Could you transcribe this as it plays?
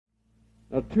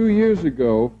Now, 2 years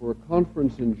ago, for a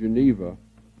conference in Geneva,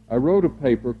 I wrote a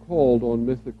paper called On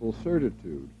Mythical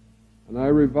Certitude, and I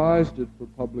revised it for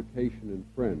publication in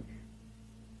French.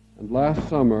 And last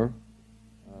summer,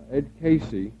 Ed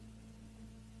Casey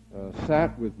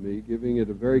sat with me, giving it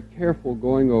a very careful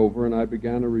going over, and I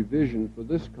began a revision for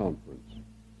this conference.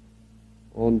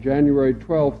 On January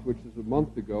 12th, which is a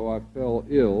month ago, I fell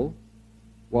ill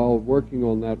while working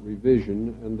on that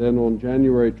revision, and then on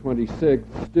January 26th,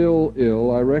 still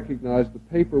ill, I recognized the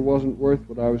paper wasn't worth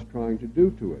what I was trying to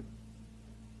do to it.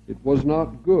 It was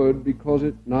not good because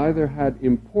it neither had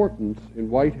importance in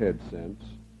Whitehead sense,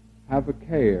 have a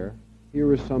care,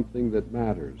 here is something that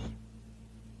matters,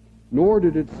 nor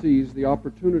did it seize the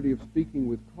opportunity of speaking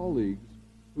with colleagues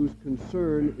whose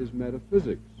concern is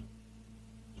metaphysics.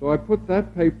 So I put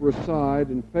that paper aside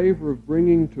in favor of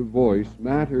bringing to voice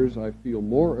matters I feel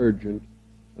more urgent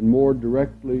and more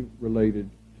directly related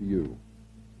to you.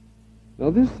 Now,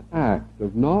 this act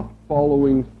of not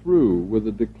following through with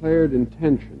a declared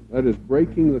intention, that is,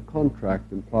 breaking the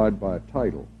contract implied by a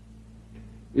title,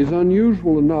 is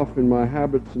unusual enough in my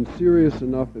habits and serious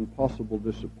enough in possible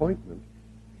disappointment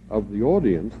of the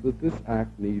audience that this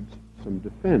act needs some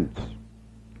defense.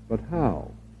 But how?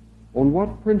 On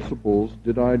what principles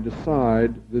did I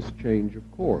decide this change of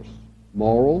course?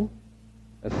 Moral?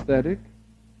 Aesthetic?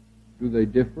 Do they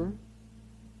differ?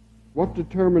 What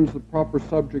determines the proper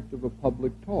subject of a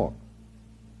public talk?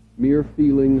 Mere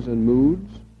feelings and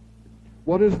moods?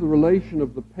 What is the relation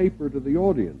of the paper to the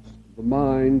audience, the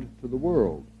mind to the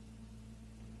world?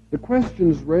 The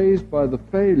questions raised by the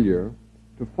failure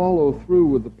to follow through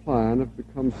with the plan have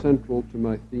become central to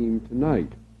my theme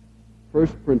tonight.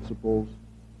 First principles,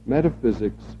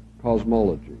 metaphysics,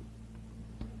 cosmology.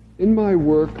 In my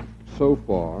work so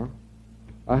far,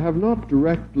 I have not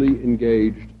directly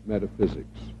engaged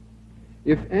metaphysics.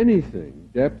 If anything,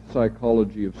 depth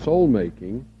psychology of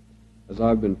soul-making, as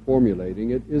I've been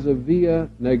formulating it, is a via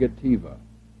negativa.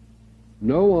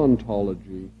 No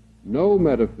ontology, no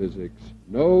metaphysics,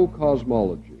 no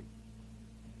cosmology.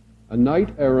 A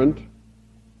knight-errant,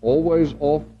 always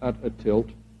off at a tilt,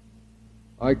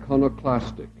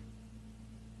 iconoclastic.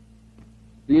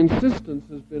 The insistence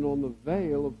has been on the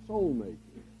veil of soul-making,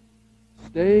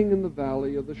 staying in the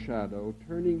valley of the shadow,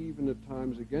 turning even at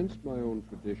times against my own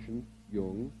tradition,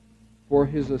 Jung, for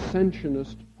his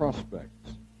ascensionist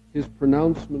prospects, his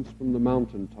pronouncements from the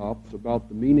mountaintops about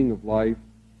the meaning of life,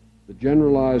 the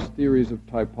generalized theories of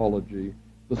typology,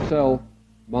 the self,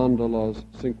 mandalas,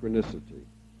 synchronicity.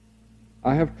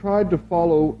 I have tried to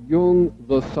follow Jung,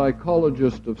 the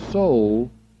psychologist of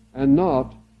soul, and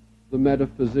not the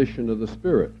metaphysician of the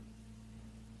spirit.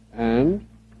 And,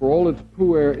 for all its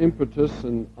puer impetus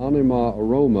and anima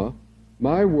aroma,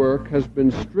 my work has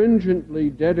been stringently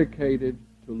dedicated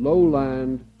to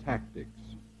lowland tactics,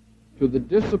 to the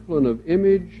discipline of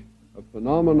image, of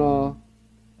phenomena,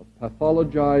 of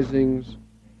pathologizings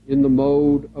in the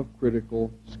mode of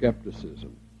critical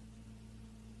skepticism.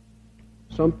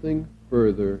 Something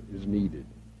further is needed,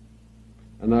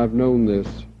 and I've known this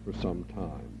for some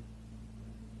time.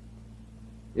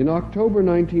 In October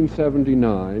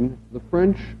 1979, the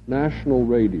French National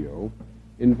Radio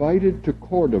invited to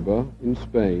Cordoba in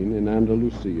Spain, in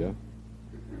Andalusia,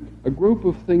 a group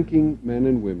of thinking men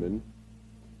and women,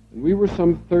 and we were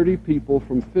some 30 people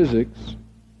from physics,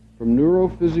 from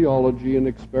neurophysiology and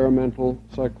experimental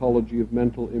psychology of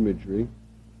mental imagery,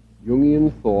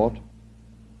 Jungian thought,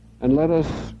 and let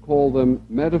us call them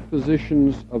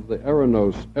metaphysicians of the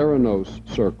Eranos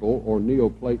circle, or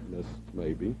Neoplatonists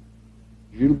maybe,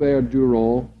 Gilbert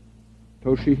Durand,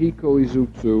 Toshihiko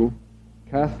Izutsu,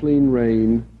 Kathleen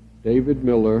Rain, David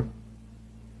Miller,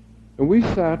 and we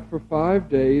sat for 5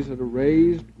 days at a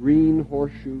raised green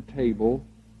horseshoe table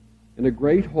in a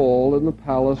great hall in the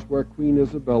palace where Queen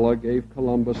Isabella gave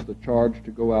Columbus the charge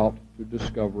to go out to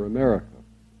discover America.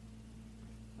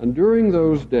 And during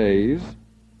those days,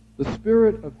 the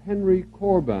spirit of Henry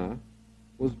Corbin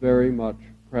was very much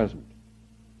present.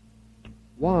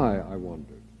 Why, I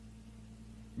wondered?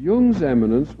 Jung's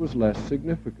eminence was less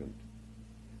significant.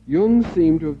 Jung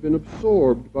seemed to have been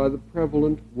absorbed by the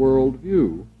prevalent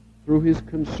worldview through his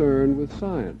concern with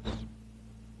science,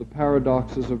 the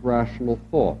paradoxes of rational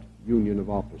thought, union of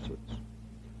opposites,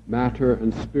 matter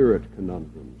and spirit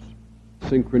conundrums,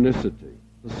 synchronicity,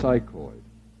 the psychoid.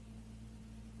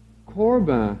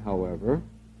 Corbin, however,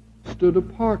 stood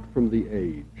apart from the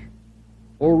age,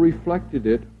 or reflected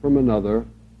it from another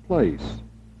place,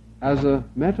 as a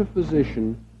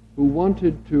metaphysician who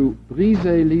wanted to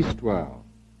briser l'histoire,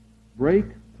 break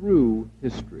through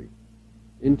history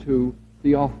into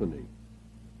theophany,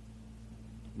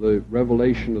 the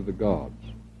revelation of the gods.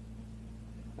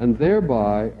 and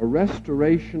thereby a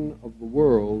restoration of the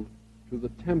world to the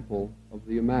temple of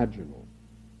the imaginal.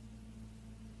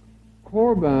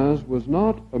 Corbin's was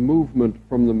not a movement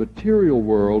from the material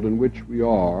world in which we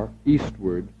are,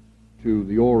 eastward to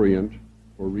the Orient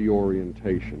for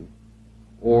reorientation,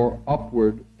 or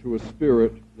upward to a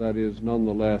spirit that is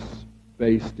nonetheless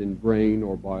based in brain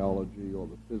or biology or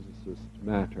the physicist's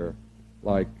matter,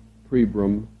 like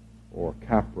Pribram or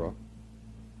Capra.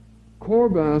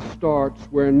 Corbin starts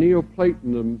where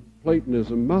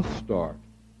Neoplatonism must start,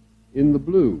 in the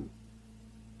blue,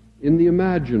 in the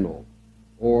imaginal,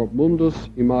 or mundus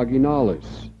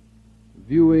imaginalis,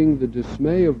 viewing the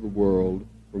dismay of the world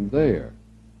from there,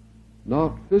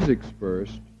 not physics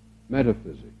first,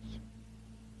 metaphysics.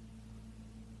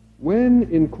 When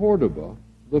in Cordoba,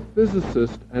 the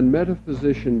physicist and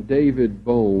metaphysician David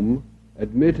Bohm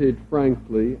admitted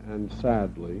frankly and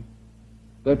sadly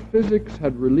that physics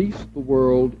had released the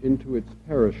world into its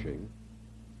perishing,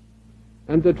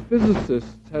 and that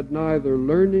physicists had neither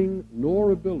learning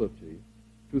nor ability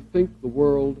to think the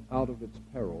world out of its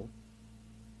peril,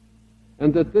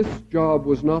 and that this job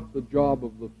was not the job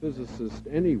of the physicist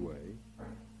anyway,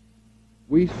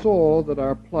 we saw that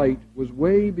our plight was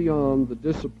way beyond the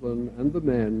discipline and the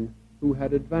men who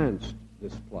had advanced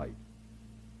this plight.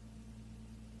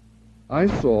 I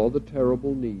saw the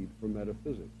terrible need for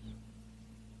metaphysics.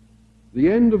 The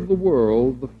end of the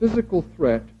world, the physical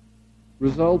threat,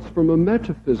 results from a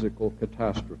metaphysical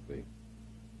catastrophe.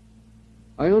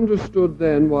 I understood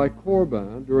then why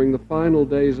Corbin, during the final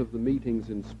days of the meetings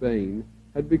in Spain,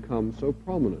 had become so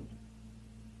prominent.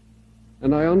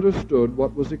 And I understood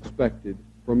what was expected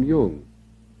from Jung.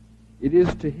 It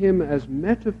is to him as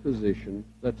metaphysician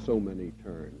that so many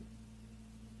turn.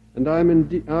 And I am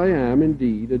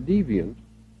indeed a deviant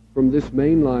from this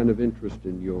main line of interest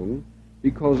in Jung,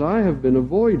 because I have been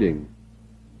avoiding,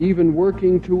 even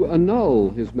working to annul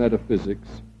his metaphysics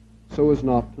so as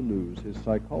not to lose his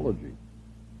psychology.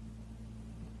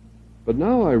 But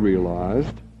now I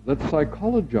realized that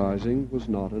psychologizing was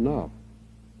not enough.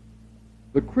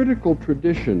 The critical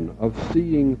tradition of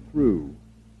seeing through,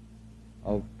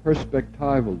 of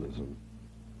perspectivalism,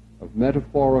 of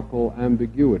metaphorical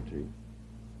ambiguity,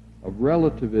 of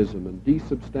relativism and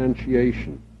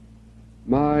desubstantiation,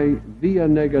 my via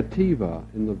negativa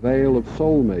in the veil of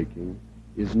soul-making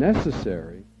is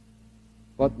necessary,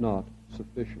 but not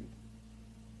sufficient.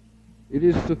 It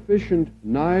is sufficient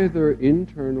neither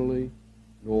internally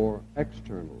nor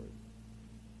externally.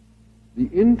 The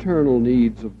internal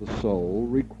needs of the soul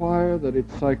require that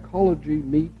its psychology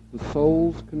meet the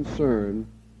soul's concern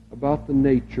about the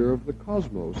nature of the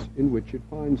cosmos in which it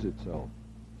finds itself.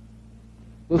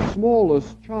 The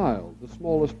smallest child, the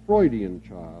smallest Freudian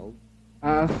child,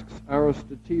 asks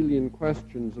Aristotelian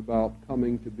questions about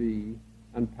coming to be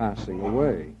and passing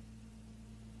away.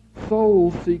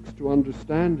 Soul seeks to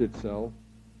understand itself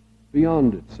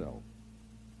beyond itself.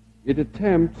 It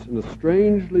attempts in a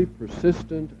strangely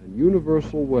persistent and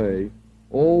universal way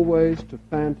always to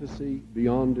fantasy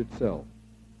beyond itself.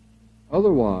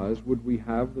 Otherwise, would we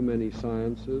have the many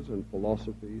sciences and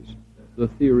philosophies, the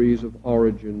theories of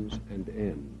origins and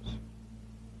ends?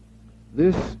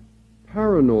 This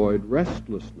paranoid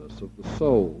restlessness of the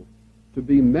soul to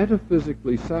be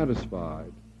metaphysically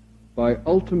satisfied by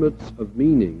ultimates of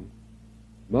meaning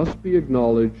must be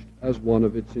acknowledged as one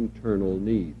of its internal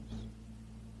needs.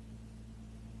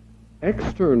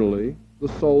 Externally, the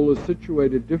soul is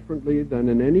situated differently than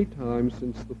in any time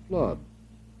since the flood.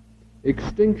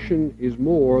 Extinction is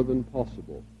more than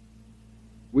possible.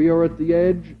 We are at the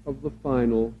edge of the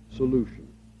final solution.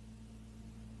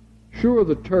 Sure,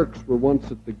 the Turks were once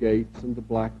at the gates and the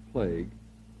Black Plague,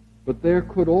 but there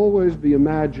could always be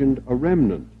imagined a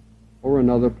remnant or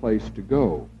another place to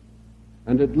go,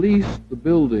 and at least the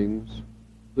buildings,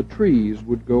 the trees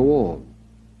would go on.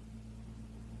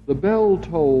 The bell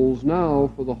tolls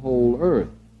now for the whole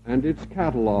earth and its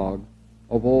catalogue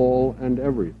of all and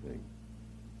everything.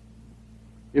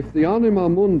 If the anima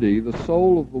mundi, the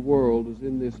soul of the world, is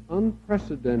in this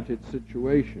unprecedented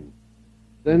situation,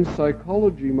 then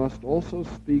psychology must also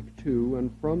speak to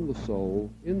and from the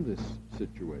soul in this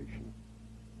situation.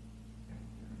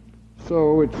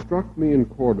 So it struck me in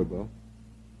Cordoba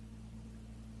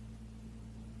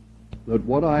that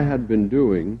what I had been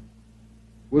doing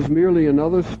was merely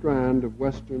another strand of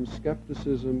Western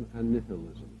skepticism and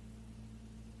nihilism.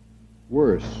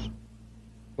 Worse,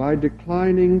 by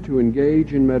declining to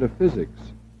engage in metaphysics,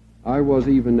 I was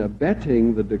even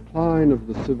abetting the decline of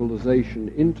the civilization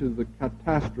into the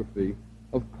catastrophe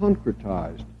of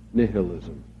concretized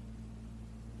nihilism.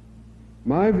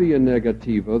 My via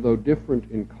negativa, though different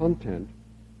in content,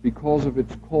 because of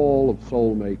its call of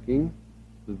soul-making,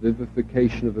 the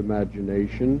vivification of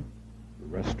imagination, the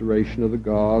restoration of the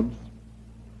gods,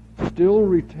 still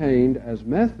retained as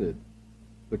method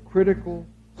the critical,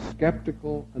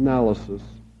 skeptical analysis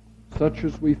such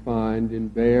as we find in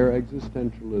bare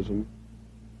existentialism,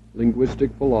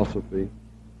 linguistic philosophy,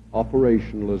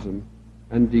 operationalism,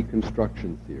 and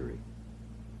deconstruction theory.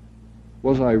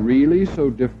 Was I really so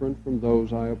different from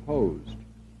those I opposed?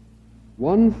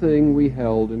 One thing we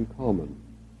held in common: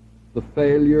 the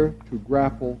failure to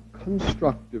grapple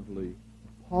constructively,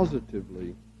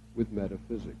 positively with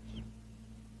metaphysics.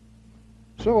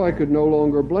 So I could no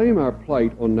longer blame our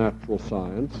plight on natural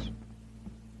science,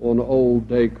 on old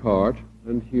Descartes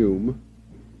and Hume,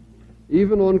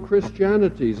 even on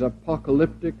Christianity's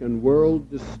apocalyptic and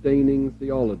world-disdaining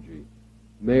theology,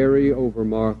 Mary over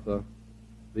Martha,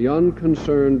 the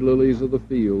unconcerned lilies of the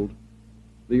field,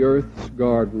 the earth's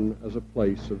garden as a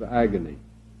place of agony.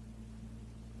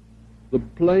 The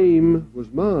blame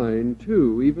was mine,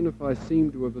 too, even if I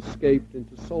seemed to have escaped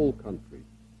into soul country,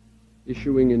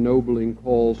 issuing ennobling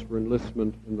calls for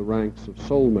enlistment in the ranks of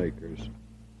soul makers,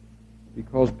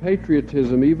 because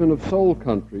patriotism, even of soul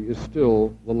country, is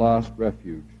still the last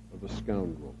refuge of a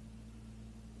scoundrel.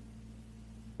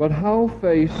 But how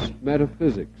face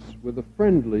metaphysics with a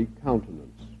friendly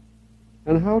countenance?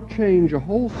 And how change a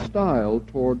whole style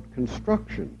toward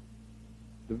construction,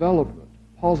 development,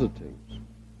 positings?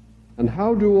 And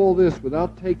how do all this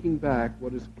without taking back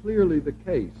what is clearly the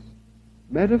case?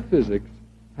 Metaphysics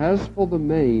has for the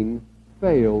main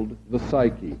failed the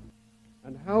psyche.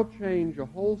 And how change a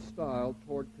whole style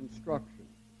toward construction?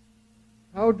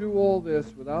 How do all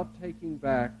this without taking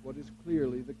back what is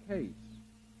clearly the case?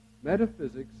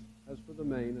 Metaphysics has for the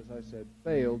main, as I said,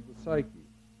 failed the psyche.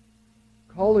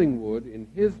 Collingwood, in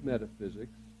his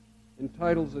Metaphysics,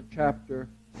 entitles a chapter,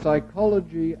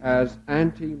 Psychology as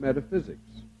Anti-Metaphysics.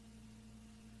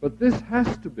 But this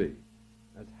has to be,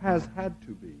 as has had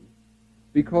to be,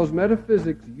 because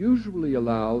metaphysics usually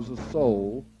allows a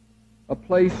soul a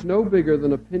place no bigger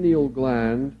than a pineal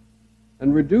gland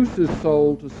and reduces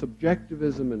soul to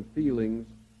subjectivism and feelings,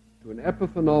 to an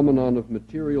epiphenomenon of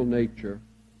material nature,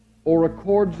 or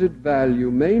accords it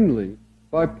value mainly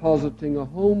by positing a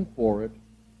home for it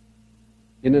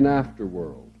in an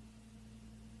afterworld.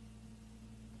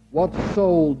 What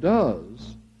soul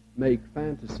does make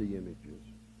fantasy images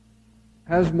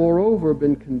has moreover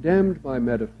been condemned by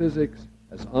metaphysics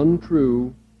as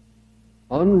untrue,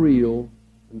 unreal,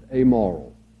 and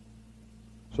amoral.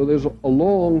 So there's a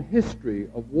long history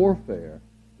of warfare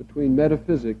between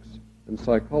metaphysics and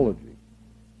psychology.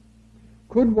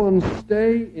 Could one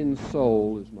stay in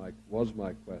soul, is my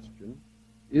question,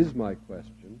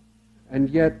 and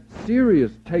yet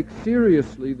take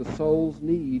seriously the soul's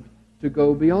need to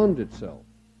go beyond itself?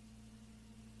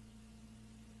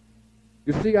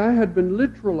 You see, I had been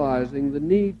literalizing the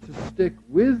need to stick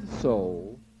with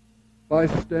soul by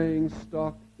staying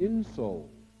stuck in soul.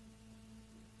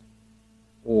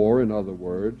 Or, in other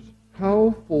words,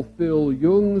 how fulfill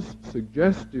Jung's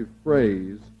suggestive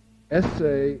phrase,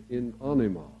 esse in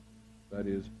anima, that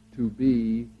is, to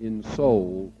be in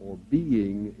soul, or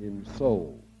being in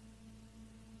soul.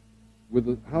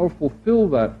 How fulfill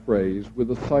that phrase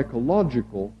with a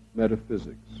psychological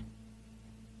metaphysics?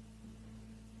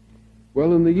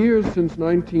 Well, in the years since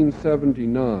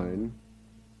 1979,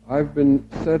 I've been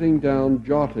setting down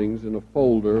jottings in a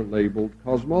folder labeled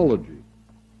Cosmology.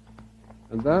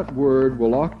 And that word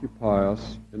will occupy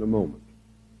us in a moment.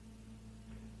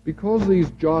 Because these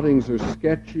jottings are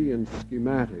sketchy and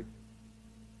schematic,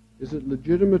 is it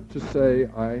legitimate to say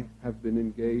I have been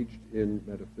engaged in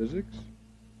metaphysics?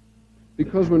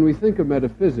 Because when we think of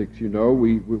metaphysics, you know,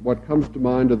 what comes to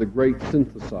mind are the great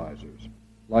synthesizers,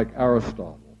 like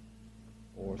Aristotle,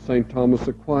 or St. Thomas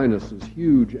Aquinas'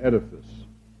 huge edifice,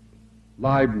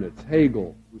 Leibniz,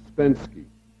 Hegel, Ouspensky,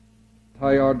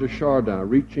 Teilhard de Chardin,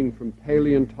 reaching from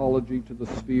paleontology to the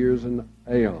spheres and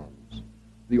aeons,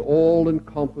 the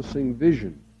all-encompassing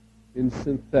vision in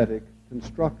synthetic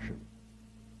construction.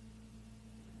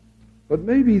 But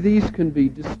maybe these can be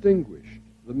distinguished,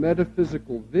 the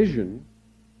metaphysical vision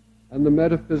and the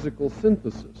metaphysical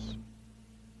synthesis.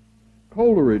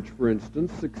 Coleridge, for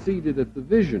instance, succeeded at the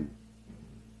vision,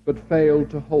 but failed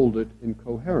to hold it in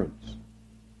coherence.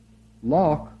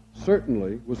 Locke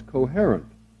certainly was coherent,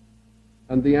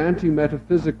 and the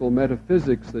anti-metaphysical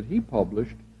metaphysics that he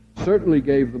published certainly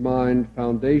gave the mind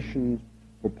foundations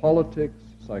for politics,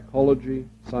 psychology,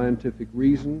 scientific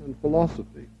reason, and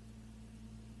philosophy.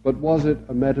 But was it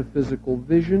a metaphysical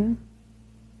vision?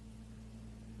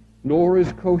 Nor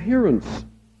is coherence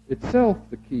itself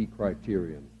the key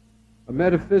criterion. A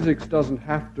metaphysics doesn't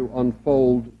have to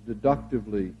unfold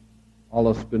deductively a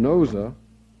la Spinoza,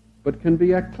 but can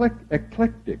be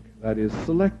eclectic, that is,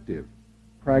 selective,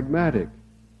 pragmatic,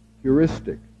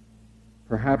 heuristic,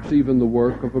 perhaps even the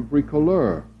work of a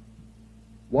bricoleur.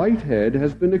 Whitehead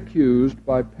has been accused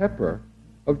by Pepper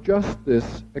of just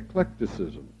this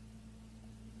eclecticism.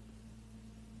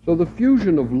 So the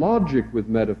fusion of logic with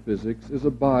metaphysics is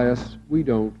a bias we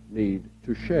don't need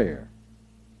to share.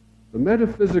 The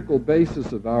metaphysical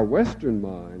basis of our Western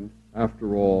mind,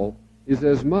 after all, is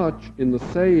as much in the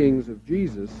sayings of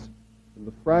Jesus and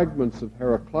the fragments of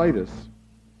Heraclitus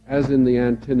as in the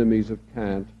antinomies of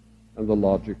Kant and the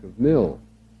logic of Mill.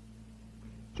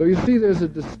 So you see there's a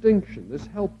distinction. This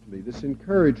helped me, this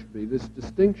encouraged me, this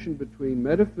distinction between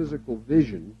metaphysical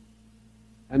vision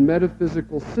and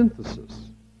metaphysical synthesis.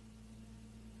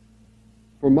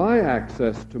 For my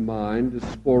access to mind is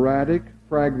sporadic,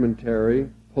 fragmentary,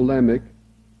 polemic,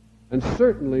 and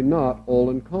certainly not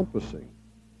all-encompassing.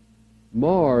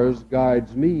 Mars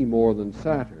guides me more than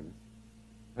Saturn,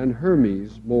 and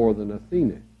Hermes more than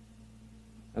Athene.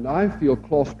 And I feel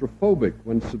claustrophobic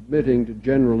when submitting to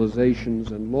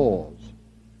generalizations and laws,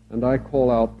 and I call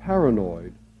out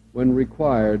paranoid when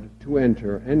required to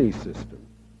enter any system.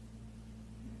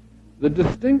 The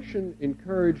distinction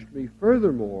encouraged me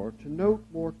furthermore to note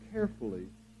more carefully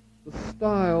the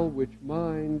style which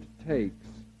mind takes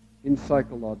in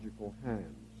psychological hands.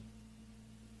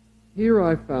 Here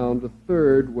I found a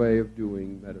third way of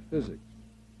doing metaphysics,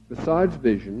 besides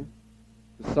vision,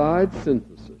 besides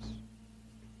synthesis,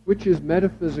 which is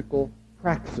metaphysical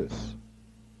praxis.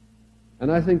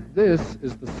 And I think this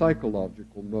is the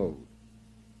psychological mode.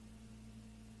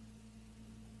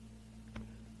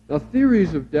 Now,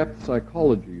 theories of depth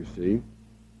psychology, you see,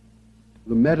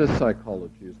 the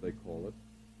metapsychology as they call it,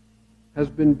 has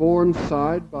been born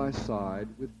side by side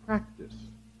with practice.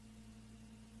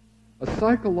 A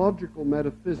psychological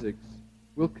metaphysics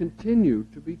will continue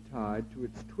to be tied to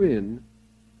its twin,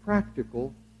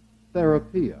 practical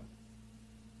therapia.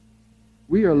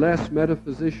 We are less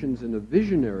metaphysicians in a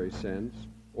visionary sense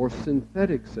or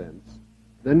synthetic sense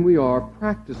than we are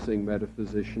practicing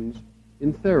metaphysicians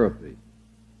in therapy.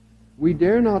 We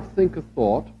dare not think a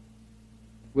thought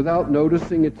without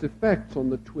noticing its effects on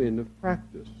the twin of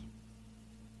practice.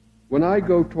 When I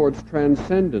go towards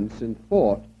transcendence in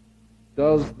thought,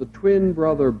 does the twin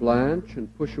brother blanch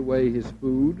and push away his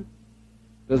food?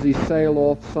 Does he sail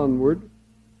off sunward?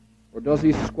 Or does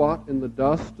he squat in the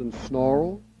dust and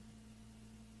snarl?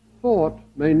 Thought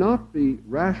may not be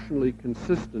rationally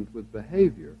consistent with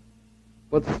behavior,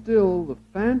 but still the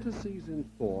fantasies in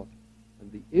thought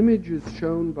and the images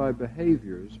shown by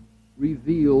behaviors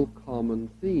reveal common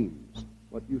themes.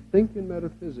 What you think in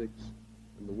metaphysics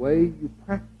and the way you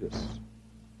practice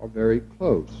are very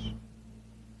close.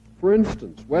 For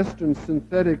instance, Western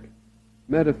synthetic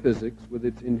metaphysics, with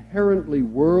its inherently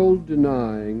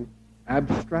world-denying,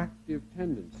 abstractive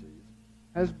tendencies,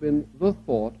 has been the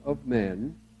thought of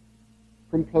men,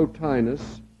 from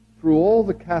Plotinus, through all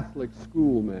the Catholic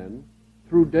schoolmen,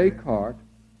 through Descartes,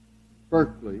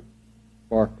 Berkeley,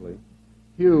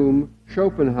 Hume,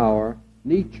 Schopenhauer,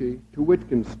 Nietzsche to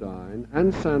Wittgenstein,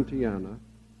 and Santayana,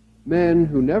 men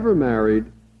who never married,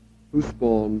 who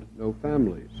spawned no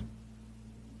families.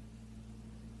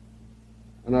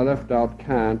 And I left out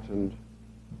Kant and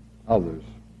others.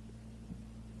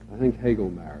 I think Hegel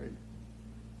married.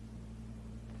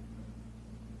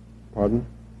 Pardon?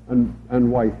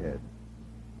 And Whitehead.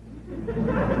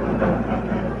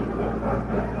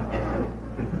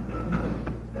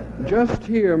 Just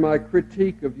here, my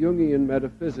critique of Jungian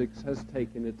metaphysics has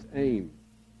taken its aim.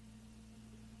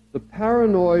 The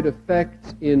paranoid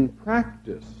effects in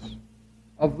practice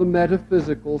of the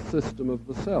metaphysical system of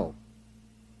the self.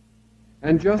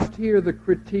 And just here, the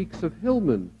critiques of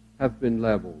Hillman have been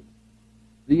leveled.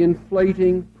 The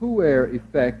inflating puer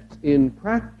effects in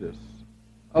practice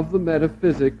of the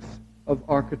metaphysics of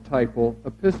archetypal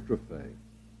epistrophe,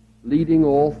 leading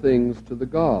all things to the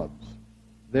gods,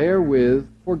 therewith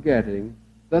forgetting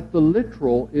that the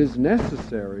literal is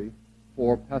necessary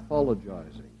for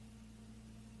pathologizing.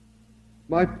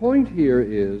 My point here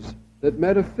is that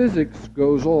metaphysics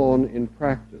goes on in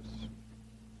practice,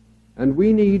 and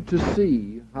we need to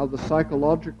see how the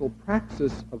psychological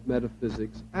praxis of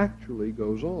metaphysics actually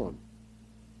goes on.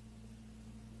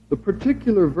 The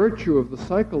particular virtue of the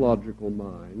psychological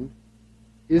mind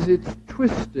is its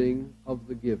twisting of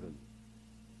the given,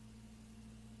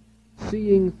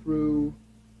 seeing through,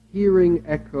 hearing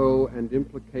echo and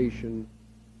implication,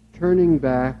 turning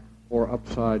back or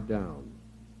upside down.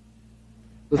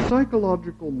 The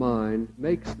psychological mind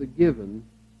makes the given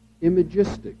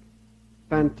imagistic,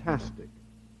 fantastic.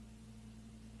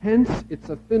 Hence its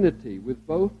affinity with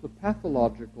both the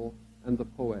pathological and the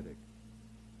poetic,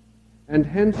 and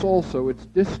hence also its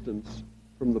distance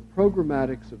from the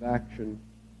programmatics of action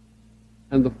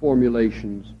and the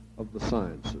formulations of the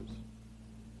sciences.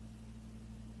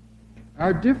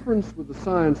 Our difference with the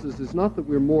sciences is not that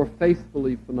we're more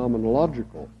faithfully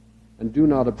phenomenological and do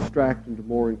not abstract into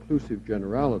more inclusive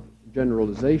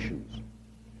generalizations.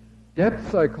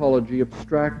 Depth psychology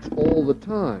abstracts all the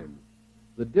time.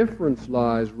 The difference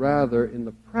lies rather in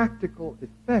the practical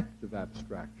effect of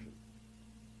abstraction.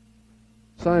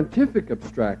 Scientific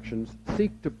abstractions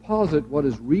seek to posit what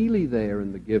is really there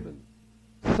in the given,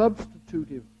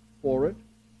 substitutive for it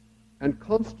and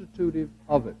constitutive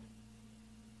of it.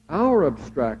 Our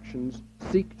abstractions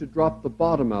seek to drop the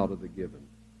bottom out of the given.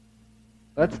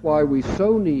 That's why we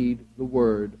so need the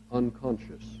word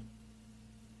unconscious.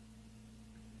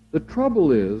 The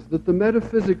trouble is that the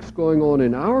metaphysics going on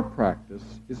in our practice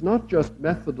is not just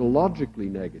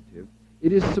methodologically negative,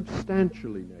 it is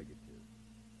substantially negative.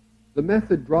 The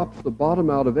method drops the bottom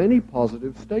out of any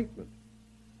positive statement.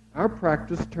 Our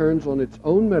practice turns on its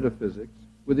own metaphysics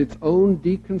with its own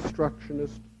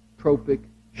deconstructionist, tropic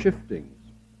shiftings.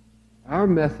 Our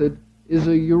method is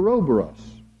a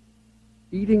Ouroboros,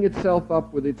 eating itself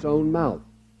up with its own mouth,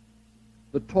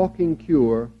 the talking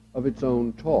cure of its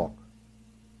own talk.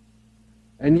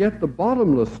 And yet the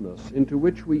bottomlessness into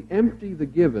which we empty the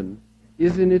given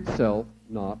is in itself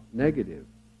not negative.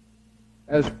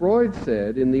 As Freud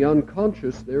said, in the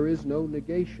unconscious there is no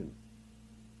negation.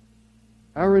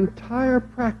 Our entire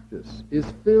practice is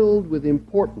filled with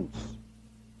importance,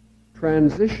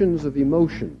 transitions of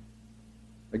emotion.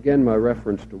 Again, my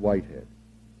reference to Whitehead.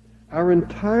 Our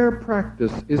entire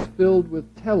practice is filled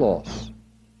with telos,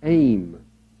 aim,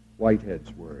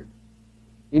 Whitehead's word,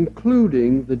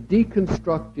 including the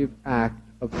deconstructive act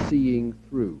of seeing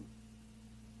through.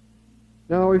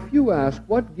 Now, if you ask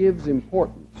what gives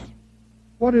importance,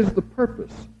 what is the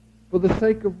purpose? For the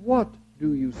sake of what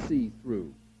do you see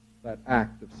through that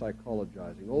act of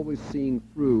psychologizing? Always seeing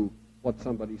through what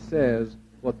somebody says,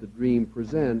 what the dream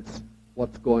presents,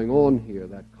 what's going on here,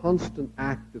 that constant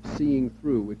act of seeing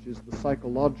through, which is the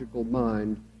psychological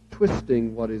mind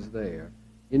twisting what is there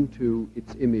into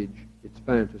its image, its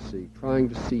fantasy, trying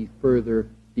to see further,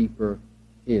 deeper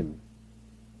in.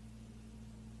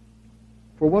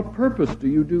 For what purpose do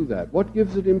you do that? What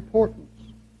gives it importance?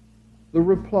 The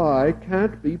reply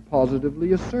can't be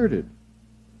positively asserted.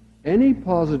 Any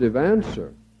positive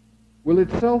answer will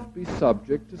itself be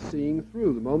subject to seeing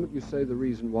through. The moment you say the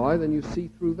reason why, then you see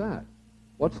through that.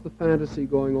 What's the fantasy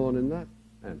going on in that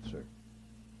answer?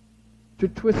 To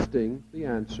twisting the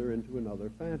answer into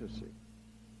another fantasy.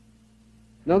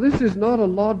 Now, this is not a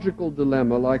logical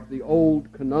dilemma like the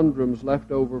old conundrums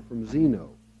left over from Zeno.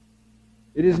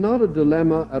 It is not a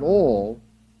dilemma at all,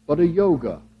 but a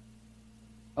yoga,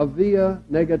 a via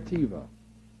negativa,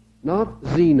 not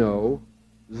Zeno,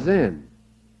 Zen,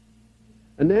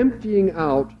 an emptying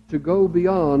out to go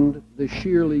beyond the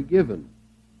sheerly given,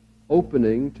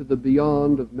 opening to the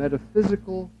beyond of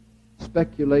metaphysical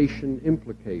speculation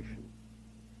implication.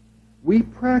 We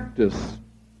practice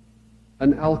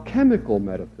an alchemical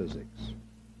metaphysics,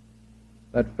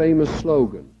 that famous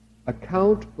slogan,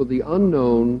 account for the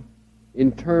unknown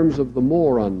in terms of the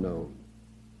more unknown.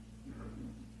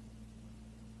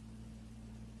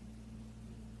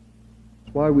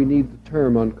 That's why we need the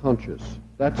term unconscious.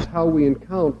 That's how we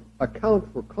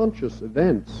account for conscious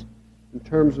events in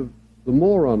terms of the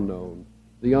more unknown,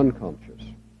 the unconscious.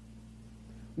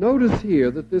 Notice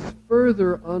here that this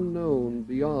further unknown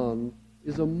beyond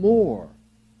is a more.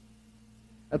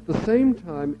 At the same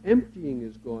time, emptying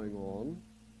is going on,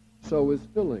 so is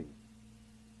filling.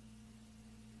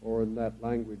 Or in that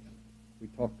language we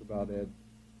talked about, Ed,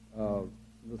 the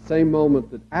same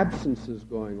moment that absence is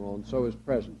going on, so is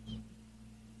presence.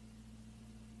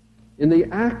 In the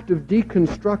act of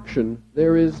deconstruction,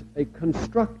 there is a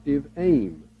constructive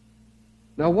aim.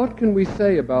 Now, what can we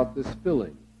say about this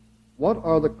filling? What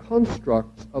are the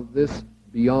constructs of this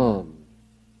beyond?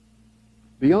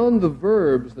 Beyond the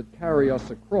verbs that carry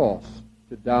us across,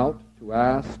 to doubt, to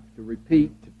ask, to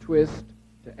repeat, to twist,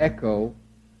 to echo,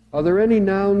 are there any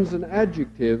nouns and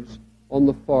adjectives on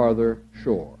the farther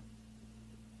shore?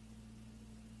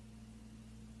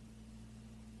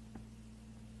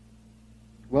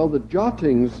 Well, the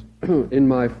jottings in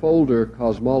my folder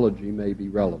Cosmology may be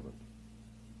relevant.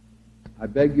 I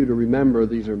beg you to remember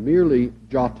these are merely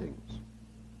jottings.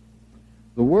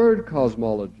 The word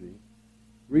cosmology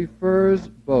refers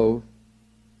both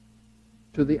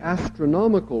to the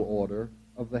astronomical order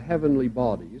of the heavenly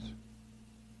bodies,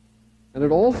 and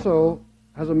it also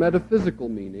has a metaphysical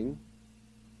meaning,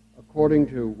 according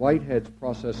to Whitehead's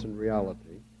Process and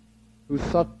Reality, whose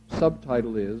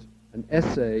subtitle is An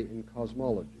Essay in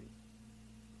Cosmology,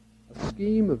 a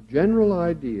scheme of general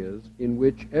ideas in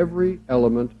which every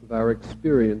element of our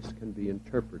experience can be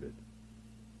interpreted.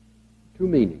 Two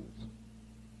meanings.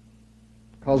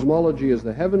 Cosmology as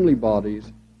the heavenly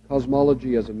bodies,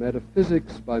 cosmology as a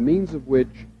metaphysics by means of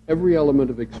which every element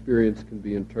of experience can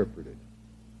be interpreted.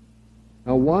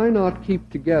 Now, why not keep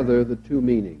together the two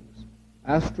meanings,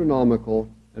 astronomical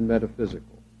and metaphysical?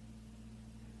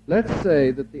 Let's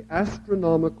say that the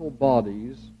astronomical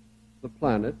bodies, the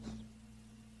planets,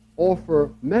 offer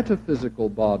metaphysical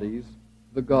bodies,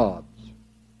 the gods,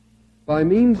 by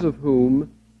means of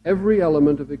whom every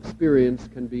element of experience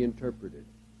can be interpreted.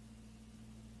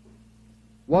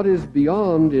 What is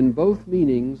beyond in both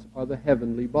meanings are the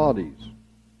heavenly bodies.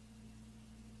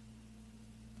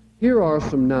 Here are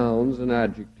some nouns and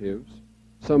adjectives,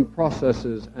 some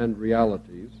processes and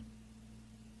realities.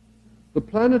 The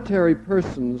planetary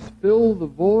persons fill the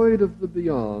void of the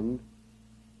beyond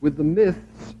with the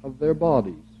myths of their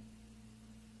bodies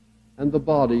and the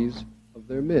bodies of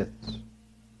their myths.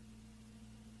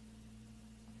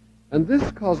 And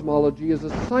this cosmology is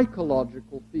a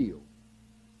psychological field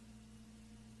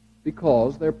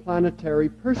because they're planetary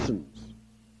persons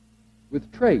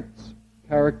with traits,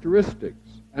 characteristics,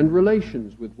 and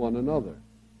relations with one another.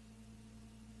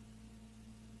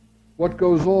 What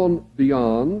goes on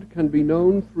beyond can be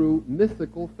known through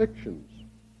mythical fictions.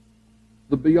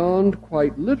 The beyond,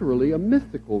 quite literally, a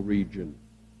mythical region.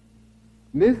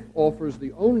 Myth offers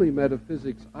the only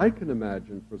metaphysics I can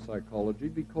imagine for psychology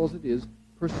because it is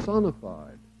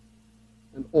personified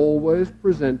and always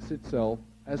presents itself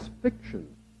as fiction.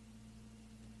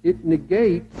 It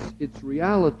negates its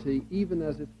reality even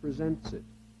as it presents it.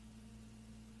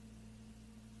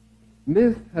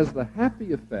 Myth has the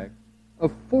happy effect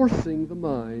of forcing the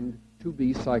mind to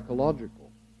be psychological.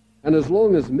 And as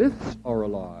long as myths are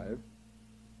alive,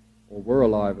 or were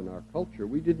alive in our culture,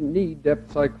 we didn't need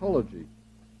depth psychology.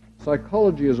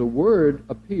 Psychology as a word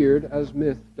appeared as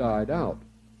myth died out.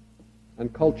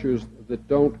 And cultures that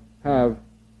don't have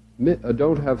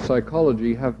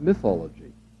psychology have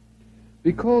mythology.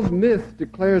 Because myth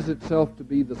declares itself to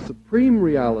be the supreme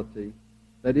reality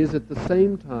that is at the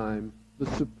same time the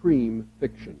supreme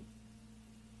fiction.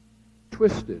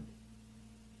 Twisted,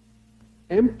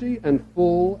 empty and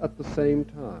full at the same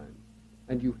time,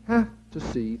 and you have to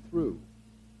see through.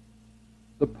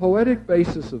 The poetic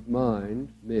basis of mind,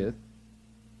 myth,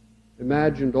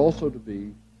 imagined also to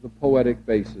be the poetic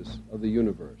basis of the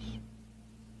universe.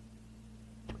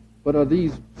 But are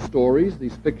these stories,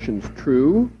 these fictions,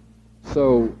 true?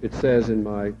 So it says in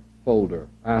my folder,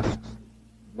 asks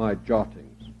my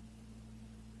jottings.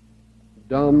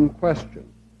 Dumb question.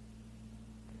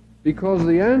 Because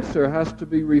the answer has to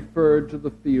be referred to the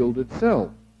field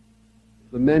itself,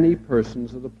 the many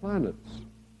persons of the planets.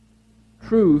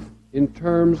 Truth in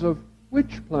terms of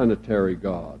which planetary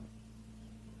god?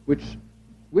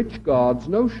 Which god's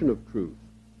notion of truth?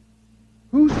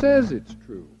 Who says it's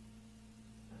true?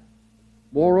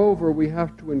 Moreover, we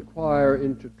have to inquire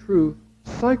into truth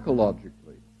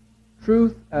psychologically,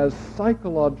 truth as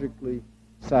psychologically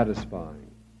satisfying.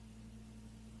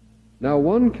 Now,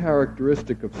 one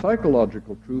characteristic of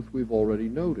psychological truth we've already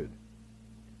noted.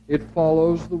 It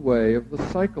follows the way of the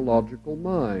psychological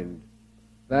mind,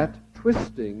 that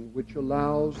twisting which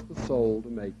allows the soul to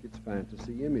make its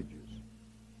fantasy images.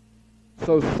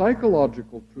 So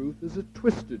psychological truth is a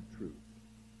twisted truth,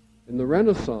 in the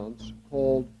Renaissance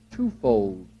called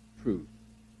twofold truth.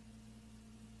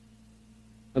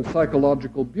 And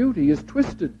psychological beauty is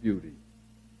twisted beauty,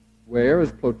 where,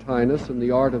 as Plotinus and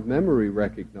the art of memory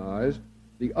recognized,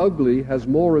 the ugly has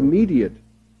more immediate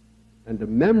and a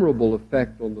memorable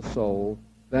effect on the soul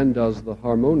than does the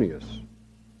harmonious.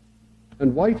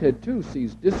 And Whitehead, too,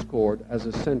 sees discord as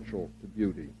essential to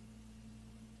beauty.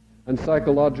 And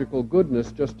psychological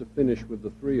goodness, just to finish with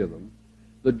the three of them,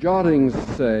 the jottings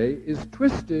say, is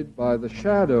twisted by the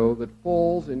shadow that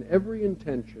falls in every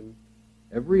intention,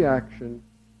 every action,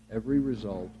 every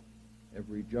result,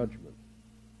 every judgment.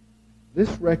 This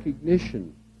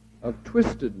recognition of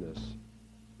twistedness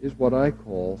is what I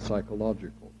call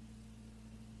psychological.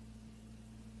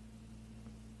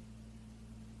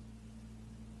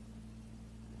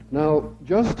 Now,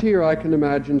 just here I can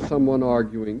imagine someone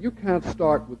arguing, you can't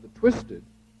start with the twisted.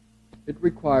 It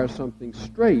requires something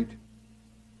straight,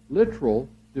 literal,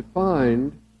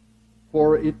 defined,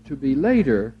 for it to be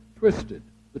later twisted.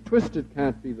 The twisted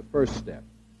can't be the first step.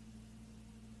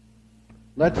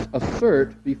 Let's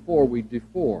assert before we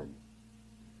deform,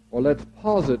 or let's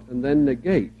posit and then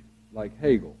negate. like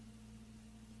Hegel.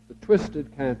 The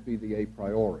twisted can't be the a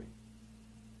priori.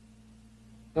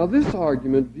 Now, this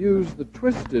argument views the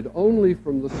twisted only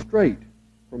from the straight,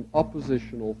 from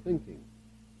oppositional thinking.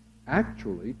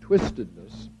 Actually,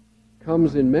 twistedness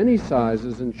comes in many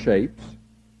sizes and shapes: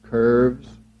 curves,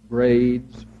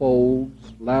 braids,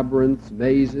 folds, labyrinths,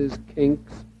 mazes,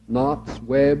 kinks, knots,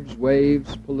 webs,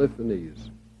 waves, polyphonies.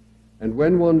 And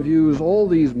when one views all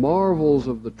these marvels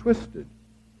of the twisted,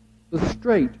 the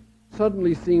straight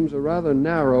suddenly seems a rather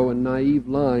narrow and naive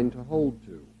line to hold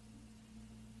to.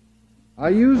 I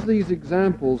use these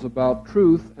examples about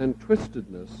truth and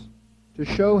twistedness to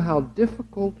show how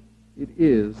difficult it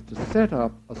is to set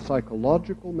up a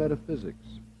psychological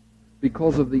metaphysics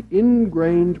because of the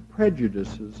ingrained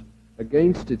prejudices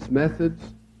against its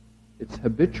methods, its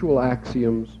habitual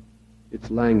axioms,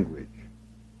 its language.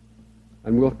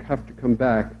 And we'll have to come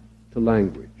back to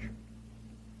language.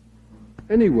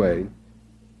 Anyway,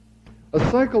 a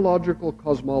psychological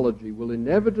cosmology will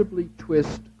inevitably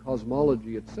twist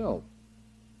cosmology itself.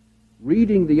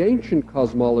 Reading the ancient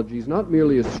cosmologies not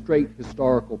merely as straight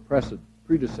historical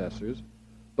predecessors,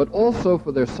 but also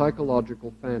for their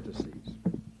psychological fantasies.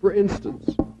 For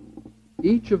instance,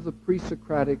 each of the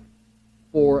pre-Socratic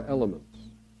four elements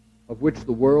of which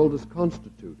the world is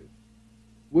constituted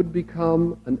would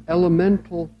become an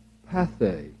elemental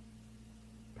pathe.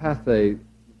 Pathe,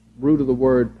 root of the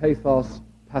word pathos,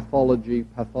 pathology,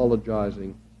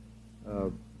 pathologizing,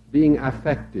 being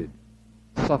affected,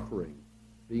 suffering,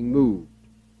 being moved.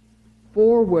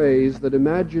 Four ways that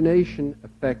imagination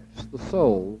affects the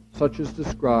soul, such as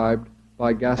described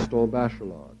by Gaston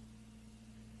Bachelard.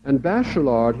 And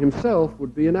Bachelard himself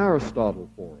would be an Aristotle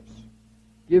for us,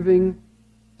 giving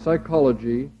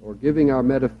psychology, or giving our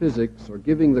metaphysics, or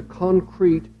giving the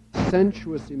concrete,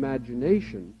 sensuous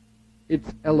imagination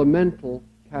its elemental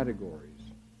categories.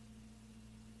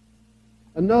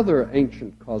 Another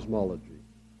ancient cosmology,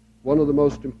 one of the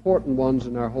most important ones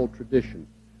in our whole tradition,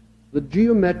 the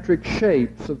geometric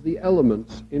shapes of the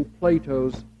elements in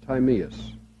Plato's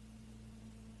Timaeus,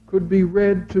 could be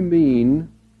read to mean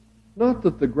not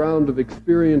that the ground of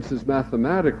experience is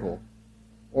mathematical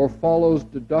or follows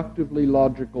deductively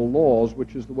logical laws,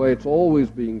 which is the way it's always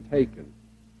being taken,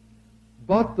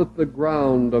 but that the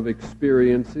ground of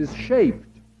experience is shaped.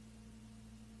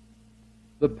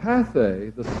 The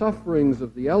pathe, the sufferings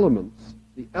of the elements,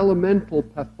 the elemental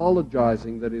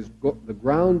pathologizing that is the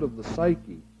ground of the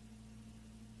psyche,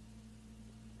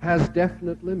 has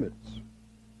definite limits.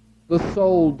 The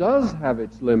soul does have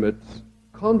its limits,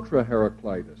 contra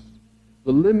Heraclitus,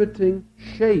 the limiting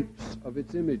shapes of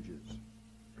its images.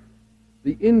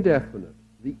 The indefinite,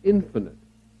 the infinite,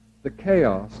 the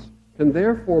chaos can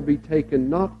therefore be taken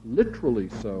not literally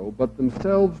so, but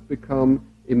themselves become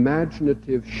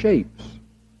imaginative shapes.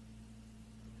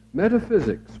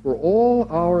 Metaphysics, for all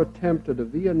our attempt at a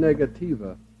via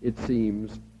negativa, it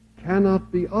seems,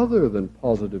 cannot be other than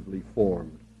positively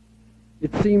formed.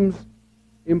 It seems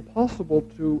impossible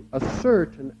to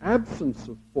assert an absence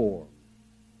of form.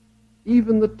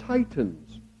 Even the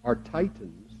Titans are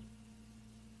Titans.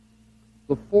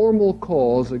 The formal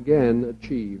cause again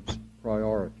achieves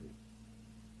priority.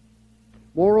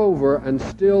 Moreover, and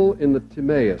still in the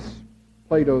Timaeus,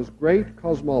 Plato's great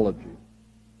cosmology,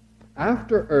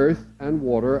 after earth and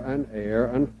water and air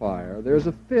and fire, there's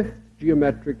a fifth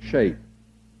geometric shape,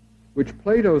 which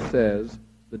Plato says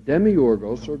the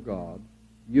demiurgos, or God,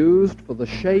 used for the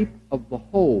shape of the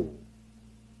whole.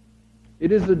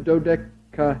 It is a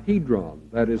dodecahedron,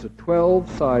 that is a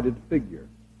 12-sided figure,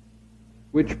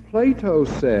 which Plato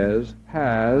says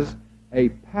has a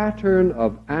pattern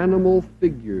of animal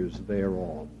figures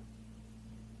thereon.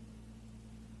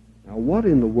 Now, what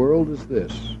in the world is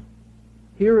this?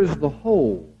 Here is the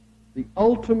whole, the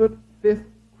ultimate fifth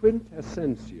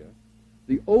quintessentia,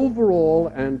 the overall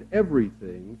and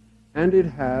everything, and it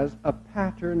has a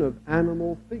pattern of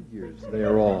animal figures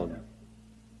thereon.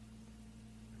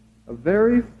 A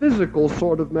very physical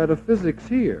sort of metaphysics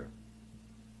here.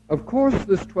 Of course,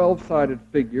 this 12-sided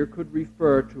figure could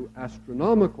refer to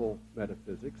astronomical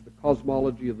metaphysics, the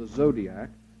cosmology of the zodiac,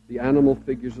 the animal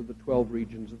figures of the 12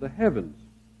 regions of the heavens.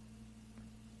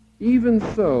 Even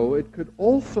so, it could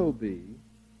also be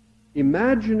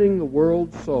imagining the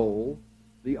world soul,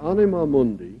 the anima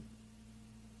mundi,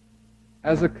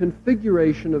 as a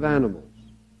configuration of animals.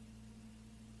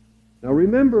 Now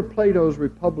remember Plato's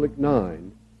Republic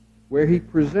 9, where he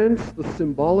presents the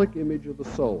symbolic image of the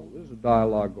soul. There's a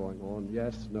dialogue going on,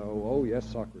 yes, no, oh yes,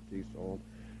 Socrates, so on.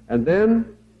 And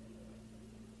then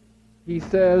he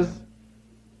says,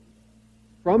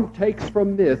 takes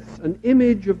from myths an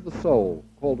image of the soul,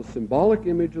 called a symbolic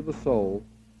image of the soul,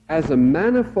 as a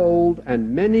manifold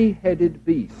and many-headed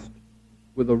beast,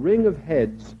 with a ring of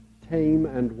heads, tame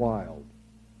and wild.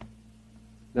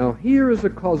 Now here is a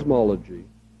cosmology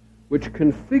which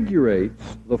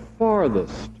configurates the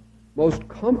farthest, most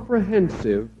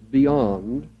comprehensive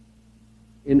beyond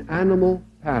in animal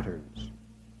patterns,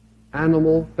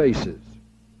 animal faces,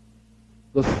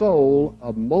 the soul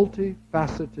a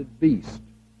multifaceted beast,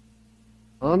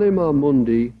 anima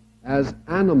mundi as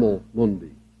animal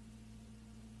mundi.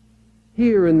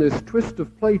 Here in this twist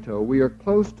of Plato, we are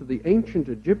close to the ancient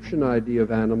Egyptian idea of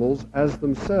animals as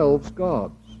themselves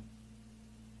gods,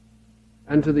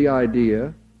 and to the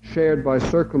idea, shared by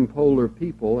circumpolar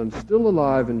people and still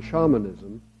alive in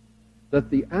shamanism, that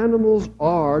the animals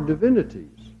are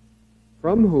divinities,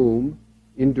 from whom,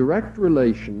 in direct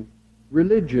relation,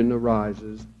 religion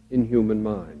arises in human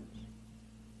minds.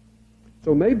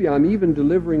 So maybe I'm even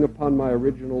delivering upon my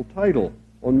original title,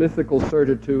 On Mythical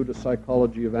Certitude, A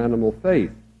Psychology of Animal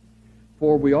Faith,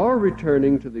 for we are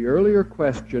returning to the earlier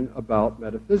question about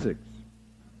metaphysics.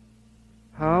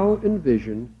 How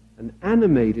envision an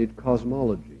animated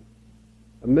cosmology,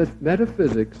 a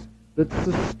metaphysics that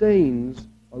sustains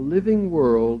a living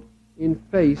world in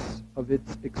face of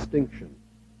its extinction?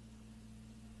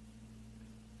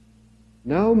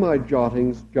 Now my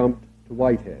jottings jumped to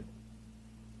Whitehead.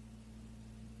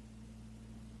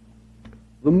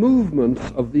 The movements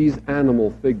of these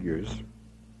animal figures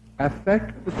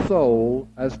affect the soul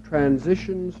as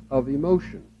transitions of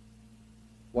emotion,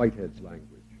 Whitehead's language.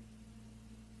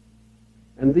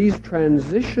 And these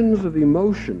transitions of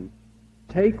emotion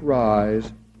take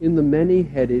rise in the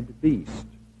many-headed beast,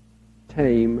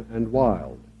 tame and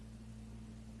wild.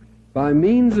 By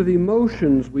means of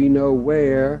emotions we know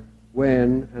where,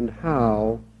 when, and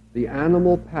how the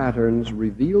animal patterns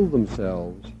reveal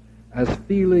themselves as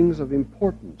feelings of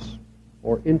importance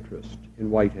or interest in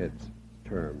Whitehead's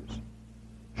terms,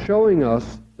 showing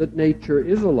us that nature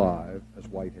is alive, as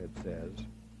Whitehead says,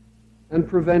 and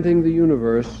preventing the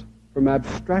universe from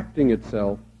abstracting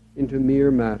itself into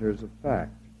mere matters of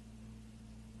fact.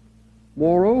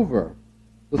 Moreover,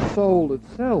 the soul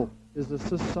itself is a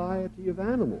society of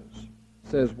animals,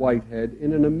 says Whitehead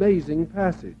in an amazing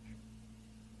passage.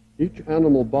 Each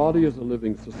animal body is a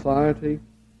living society,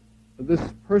 and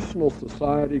this personal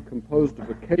society composed of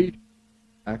occasional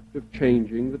act of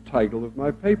changing the title of my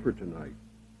paper tonight.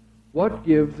 What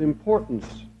gives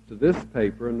importance to this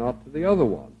paper and not to the other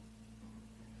one?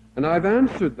 And I've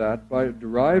answered that by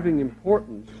deriving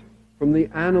importance from the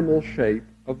animal shape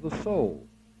of the soul.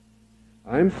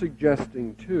 I'm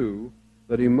suggesting, too,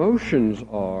 that emotions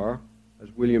are, as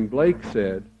William Blake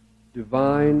said,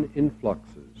 divine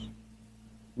influxes,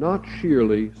 not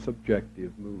sheerly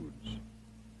subjective moods.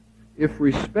 If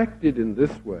respected in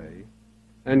this way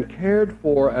and cared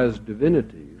for as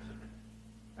divinities,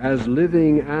 as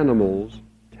living animals,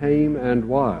 tame and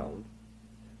wild,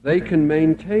 they can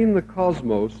maintain the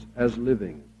cosmos as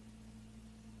living.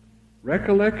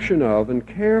 Recollection of and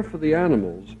care for the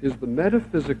animals is the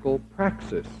metaphysical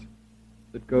praxis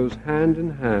that goes hand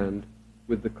in hand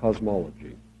with the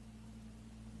cosmology.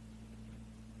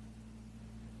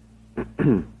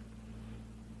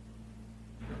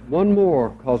 One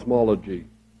more cosmology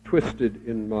twisted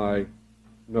in my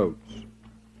notes.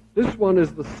 This one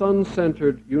is the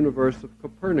sun-centered universe of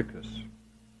Copernicus.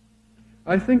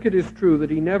 I think it is true that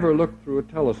he never looked through a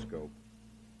telescope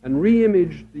and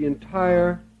re-imaged the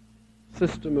entire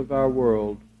system of our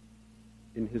world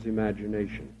in his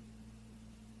imagination.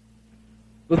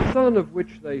 The sun of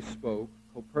which they spoke,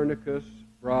 Copernicus,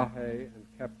 Brahe, and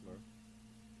Kepler,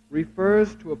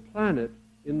 refers to a planet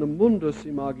in the mundus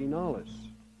imaginalis.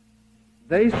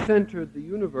 They centered the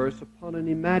universe upon an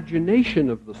imagination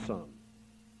of the sun,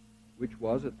 which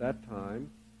was at that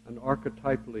time, and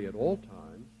archetypally at all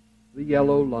times, the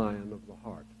yellow lion of the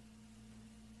heart.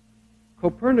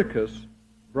 Copernicus,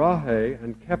 Brahe,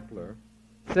 and Kepler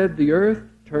said the earth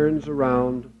turns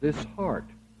around this heart.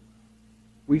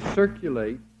 We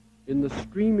circulate in the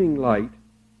streaming light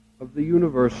of the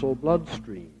universal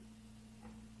bloodstream.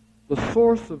 The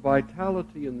source of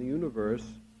vitality in the universe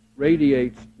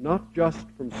radiates not just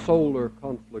from solar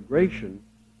conflagration,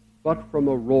 but from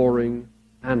a roaring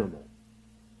animal.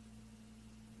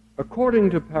 According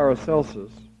to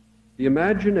Paracelsus, the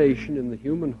imagination in the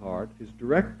human heart is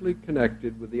directly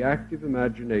connected with the active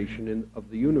imagination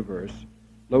of the universe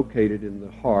located in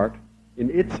the heart, in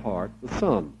its heart, the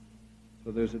sun.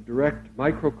 So there's a direct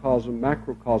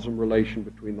microcosm-macrocosm relation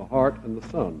between the heart and the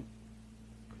sun,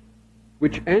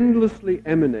 which endlessly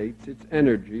emanates its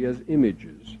energy as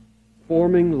images,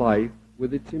 forming life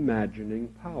with its imagining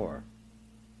power.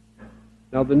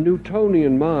 Now, the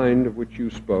Newtonian mind of which you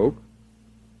spoke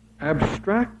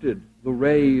abstracted the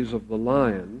rays of the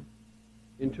lion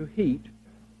into heat,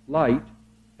 light,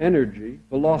 energy,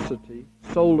 velocity,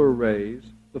 solar rays,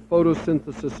 the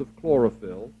photosynthesis of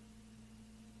chlorophyll.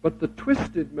 But the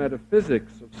twisted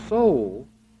metaphysics of soul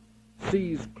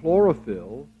sees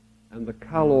chlorophyll and the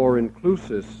calor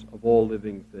inclusis of all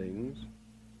living things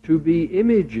to be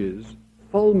images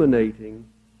fulminating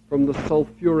from the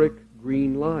sulfuric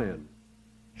green lion,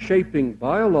 shaping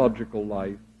biological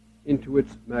life into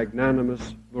its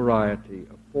magnanimous variety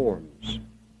of forms.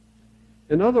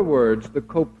 In other words, the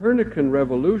Copernican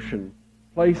revolution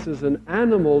places an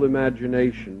animal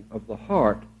imagination of the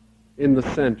heart in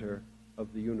the center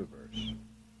of the universe.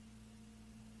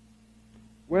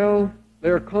 Well,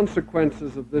 there are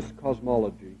consequences of this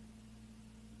cosmology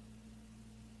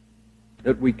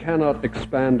that we cannot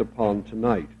expand upon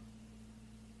tonight.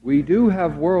 We do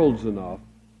have worlds enough,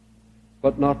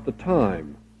 but not the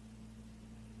time.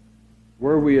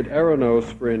 Were we at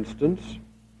Eranos, for instance,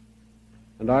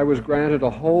 and I was granted a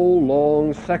whole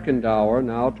long second hour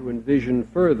now to envision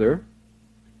further,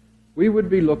 we would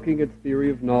be looking at theory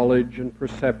of knowledge and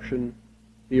perception,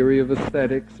 theory of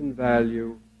aesthetics and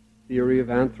value, theory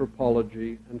of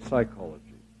anthropology and psychology.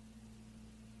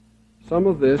 Some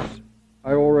of this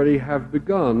I already have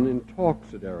begun in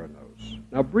talks at Eranos.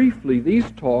 Now briefly, these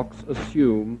talks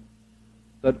assume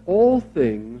that all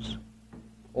things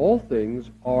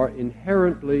are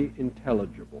inherently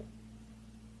intelligible.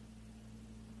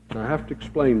 Now, I have to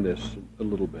explain this a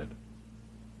little bit,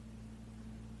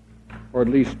 or at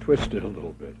least twist it a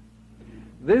little bit.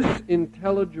 This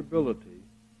intelligibility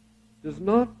does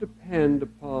not depend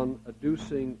upon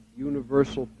adducing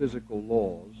universal physical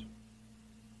laws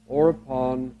or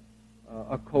upon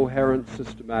a coherent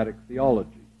systematic theology.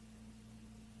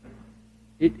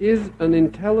 It is an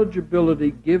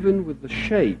intelligibility given with the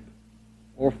shape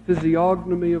or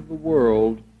physiognomy of the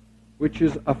world which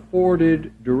is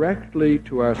afforded directly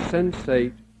to our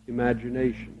sensate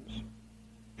imaginations,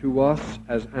 to us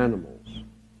as animals.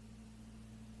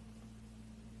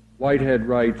 Whitehead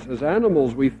writes, "As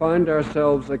animals, we find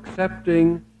ourselves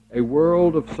accepting a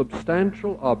world of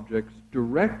substantial objects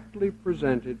directly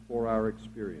presented for our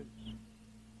experience.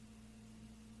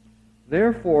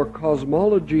 Therefore,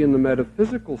 cosmology in the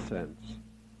metaphysical sense,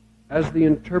 as the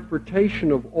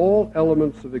interpretation of all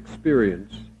elements of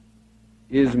experience,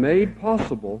 is made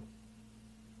possible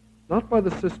not by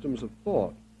the systems of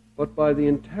thought, but by the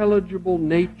intelligible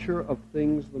nature of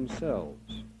things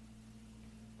themselves.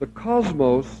 The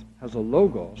cosmos has a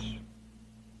logos,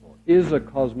 or is a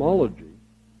cosmology,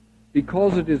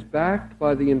 because it is backed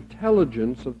by the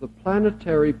intelligence of the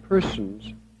planetary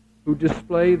persons who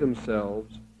display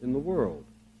themselves in the world."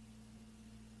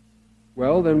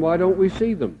 Well, then why don't we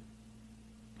see them?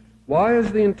 Why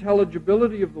is the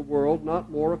intelligibility of the world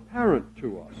not more apparent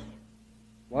to us?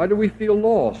 Why do we feel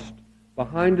lost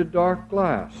behind a dark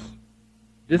glass,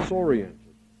 disoriented?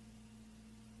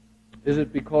 Is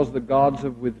it because the gods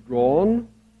have withdrawn,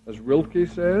 as Rilke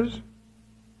says?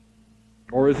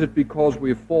 Or is it because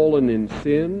we've fallen in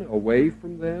sin away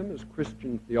from them, as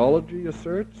Christian theology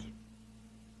asserts?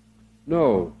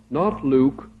 No, not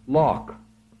Luke, Locke.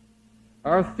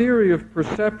 Our theory of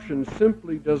perception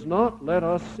simply does not let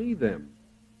us see them.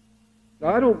 Now,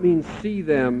 I don't mean see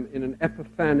them in an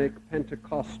epiphanic,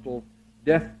 Pentecostal,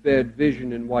 deathbed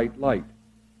vision in white light.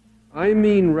 I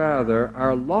mean rather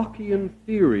our Lockean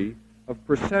theory of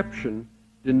perception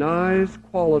denies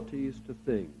qualities to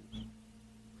things,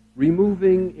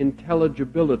 removing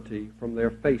intelligibility from their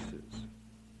faces.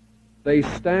 They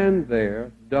stand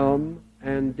there dumb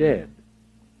and dead,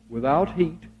 without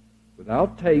heat,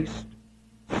 without taste,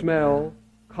 smell,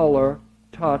 color,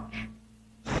 touch,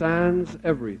 sans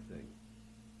everything.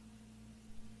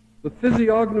 The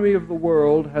physiognomy of the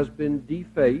world has been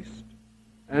defaced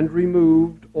and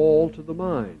removed all to the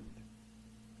mind,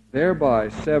 thereby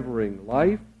severing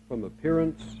life from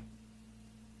appearance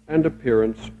and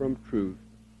appearance from truth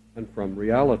and from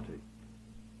reality.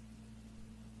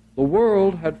 The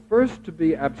world had first to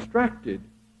be abstracted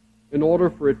in order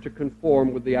for it to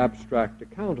conform with the abstract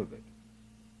account of it.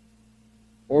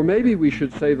 Or maybe we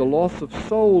should say the loss of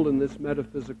soul in this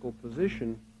metaphysical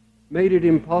position made it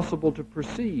impossible to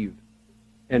perceive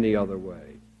any other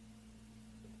way.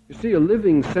 You see, a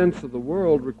living sense of the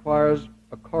world requires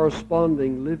a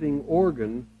corresponding living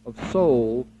organ of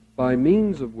soul by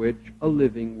means of which a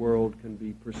living world can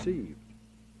be perceived.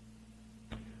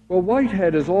 Well,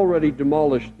 Whitehead has already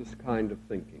demolished this kind of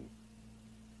thinking,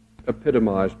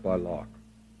 epitomized by Locke,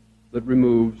 that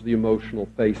removes the emotional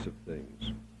face of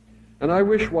things. And I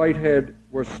wish Whitehead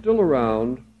were still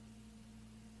around,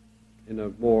 in a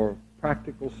more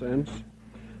practical sense,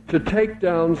 to take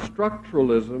down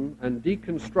structuralism and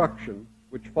deconstruction,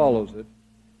 which follows it,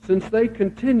 since they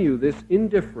continue this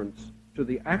indifference to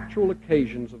the actual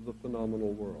occasions of the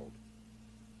phenomenal world.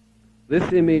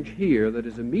 This image here that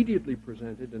is immediately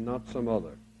presented and not some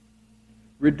other,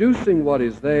 reducing what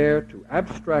is there to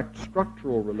abstract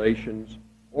structural relations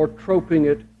or troping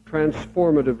it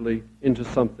transformatively into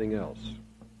something else.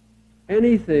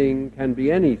 Anything can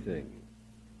be anything.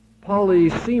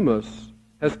 Polysemous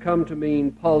has come to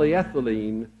mean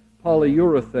polyethylene,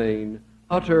 polyurethane,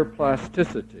 utter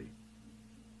plasticity.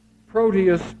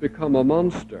 Proteus become a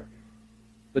monster.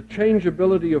 The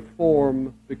changeability of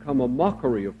form become a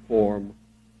mockery of form.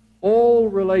 All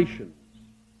relations,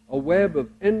 a web of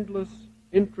endless,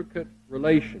 intricate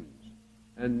relations,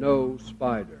 and no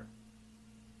spider.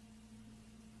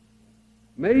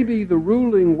 Maybe the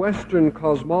ruling Western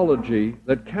cosmology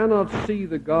that cannot see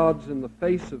the gods in the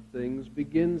face of things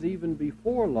begins even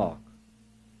before Locke.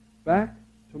 Back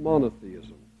to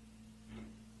monotheism.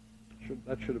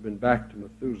 That should have been back to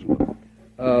Methuselah.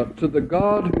 To the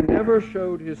God who never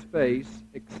showed his face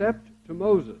except to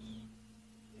Moses,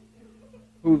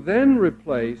 who then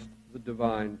replaced the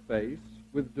divine face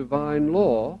with divine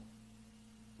law,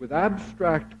 with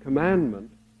abstract commandment,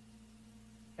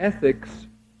 ethics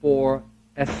for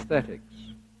aesthetics.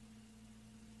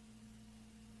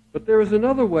 But there is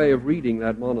another way of reading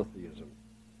that monotheism.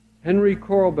 Henry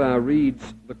Corbin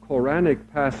reads the Quranic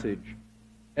passage,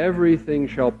 "Everything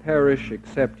shall perish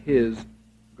except his,"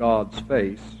 God's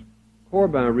face.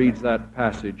 Corbin reads that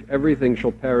passage, "Everything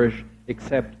shall perish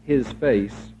except his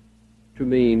face," to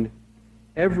mean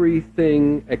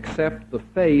everything except the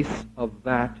face of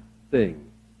that thing.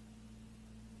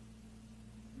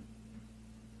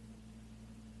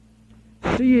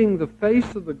 Seeing the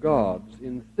face of the gods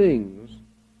in things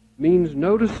means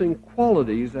noticing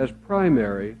qualities as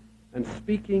primary and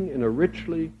speaking in a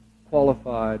richly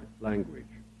qualified language.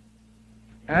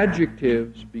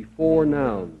 Adjectives before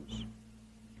nouns.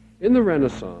 In the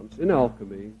Renaissance, in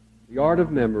alchemy, the art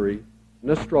of memory, in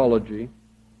astrology,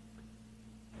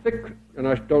 thick, and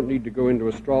I don't need to go into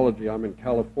astrology, I'm in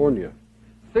California,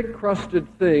 thick-crusted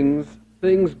things,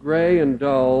 things gray and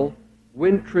dull,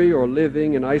 wintry or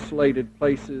living in isolated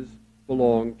places,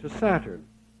 belong to Saturn,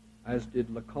 as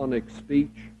did laconic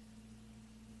speech,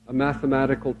 a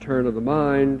mathematical turn of the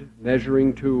mind,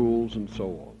 measuring tools, and so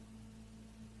on.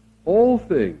 All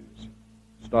things,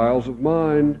 styles of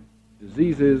mind,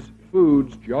 diseases,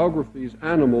 foods, geographies,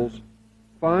 animals,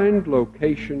 find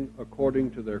location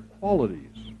according to their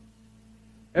qualities.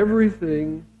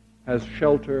 Everything has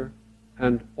shelter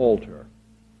and altar.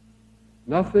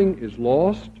 Nothing is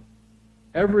lost.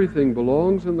 Everything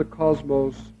belongs in the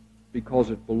cosmos because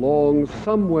it belongs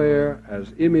somewhere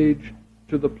as image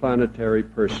to the planetary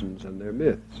persons and their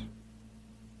myths.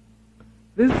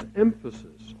 This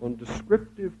emphasis on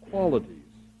descriptive qualities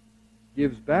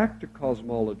gives back to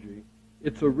cosmology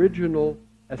its original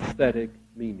aesthetic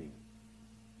meaning.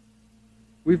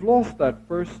 We've lost that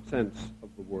first sense of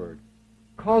the word.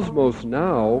 Cosmos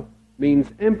now means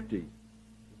empty,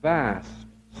 vast,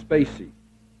 spacey,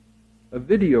 a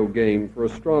video game for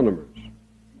astronomers.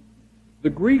 The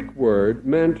Greek word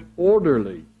meant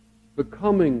orderly,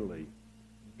 becomingly,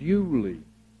 duly,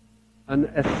 an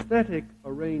aesthetic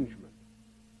arrangement.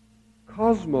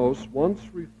 Cosmos once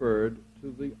referred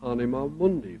to the anima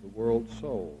mundi, the world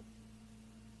soul.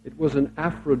 It was an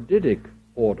aphroditic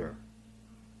order.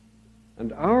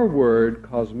 And our word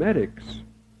cosmetics,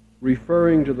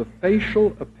 referring to the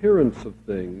facial appearance of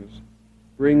things,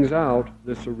 brings out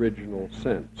this original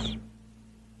sense.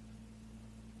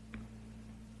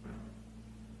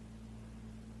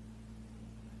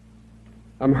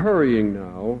 I'm hurrying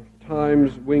now,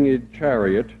 time's winged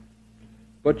chariot,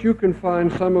 but you can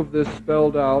find some of this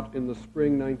spelled out in the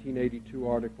spring 1982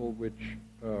 article which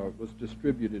was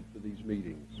distributed for these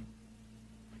meetings.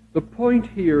 The point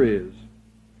here is,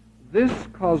 this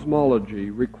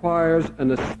cosmology requires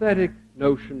an aesthetic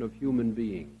notion of human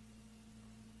being.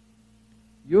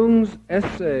 Jung's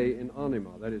essay in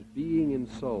anima, that is, being in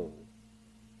soul,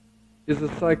 is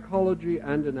a psychology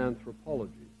and an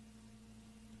anthropology.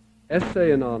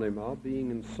 Essay in anima,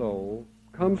 being in soul,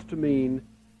 comes to mean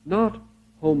not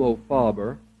homo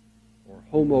faber or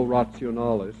homo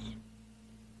rationalis,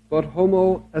 but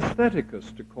homo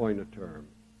aestheticus, to coin a term,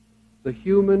 the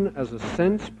human as a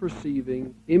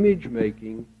sense-perceiving,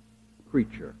 image-making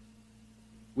creature.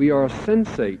 We are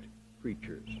sensate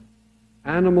creatures,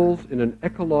 animals in an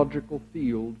ecological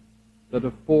field that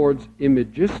affords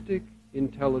imagistic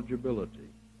intelligibility.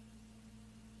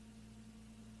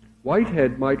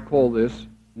 Whitehead might call this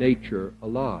nature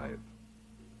alive.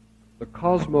 the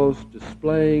cosmos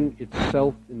displaying its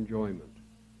self-enjoyment.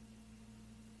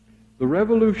 The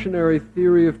revolutionary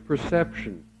theory of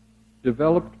perception,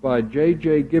 developed by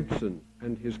J.J. Gibson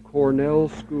and his Cornell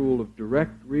School of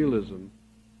Direct Realism,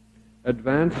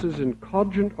 advances in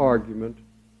cogent argument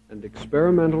and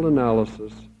experimental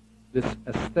analysis this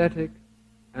aesthetic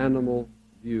animal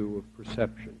view of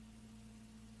perception.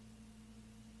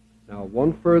 Now,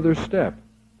 one further step.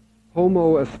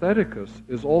 Homo aestheticus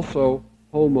is also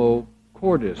Homo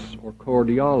cordis or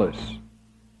cordialis,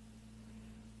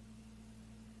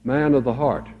 man of the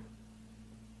heart,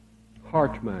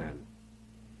 heart man.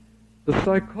 The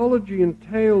psychology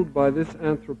entailed by this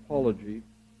anthropology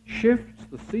shifts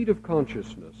the seat of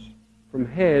consciousness from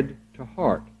head to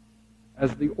heart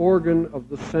as the organ of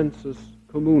the sensus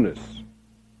communis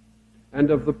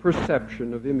and of the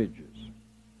perception of images.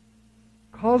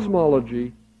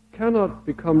 Cosmology cannot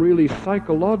become really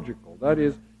psychological, that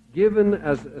is, given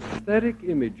as aesthetic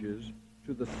images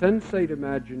to the sensate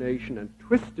imagination and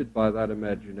twisted by that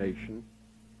imagination,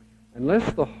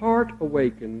 unless the heart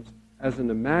awakens as an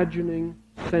imagining,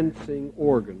 sensing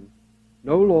organ,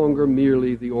 no longer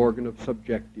merely the organ of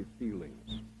subjective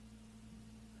feelings.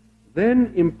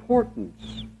 Then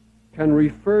importance can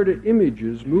refer to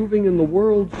images moving in the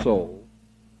world soul,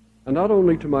 and not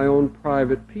only to my own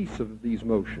private piece of these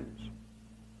motions.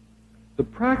 The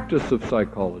practice of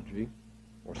psychology,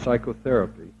 or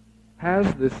psychotherapy,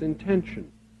 has this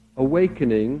intention,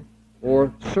 awakening or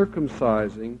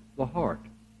circumcising the heart.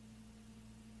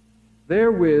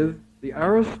 Therewith, the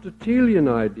Aristotelian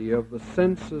idea of the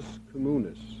sensus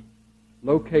communis,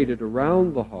 located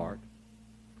around the heart,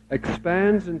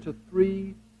 expands into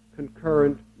three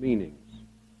concurrent meanings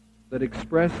that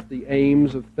express the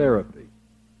aims of therapy.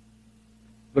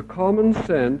 The common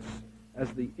sense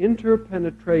as the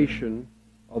interpenetration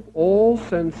of all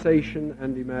sensation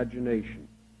and imagination.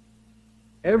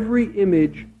 Every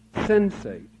image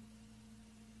sensate,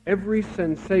 every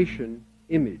sensation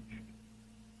imaged.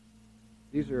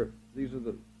 These are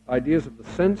the ideas of the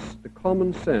sense, the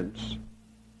common sense,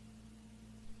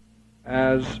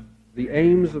 as the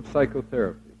aims of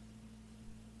psychotherapy.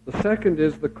 The second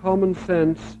is the common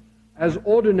sense as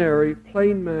ordinary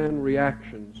plain man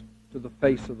reactions to the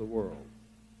face of the world.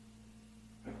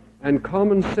 And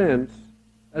common sense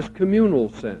as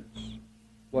communal sense,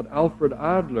 what Alfred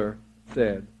Adler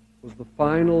said was the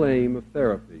final aim of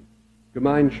therapy,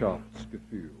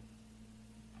 Gemeinschaftsgefühl,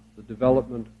 the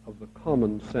development of the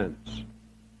common sense.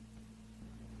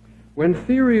 When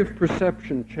theory of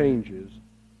perception changes,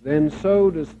 then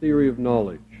so does theory of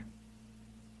knowledge.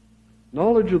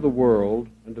 Knowledge of the world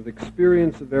and of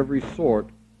experience of every sort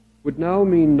would now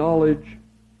mean knowledge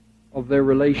of their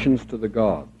relations to the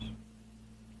gods.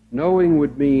 Knowing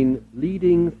would mean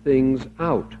leading things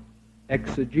out,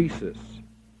 exegesis,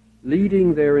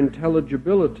 leading their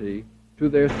intelligibility to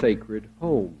their sacred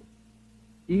home.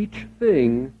 Each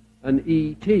thing an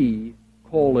E.T.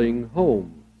 calling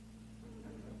home.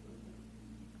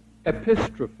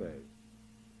 Epistrophe.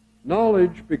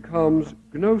 Knowledge becomes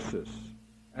gnosis,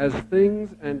 as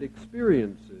things and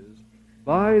experiences,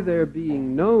 by their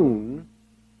being known,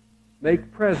 make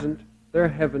present their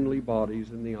heavenly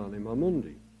bodies in the anima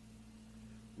mundi.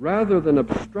 Rather than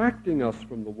abstracting us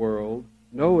from the world,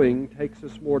 knowing takes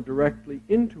us more directly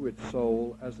into its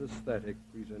soul as aesthetic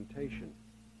presentation.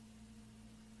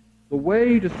 The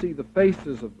way to see the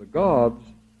faces of the gods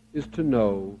is to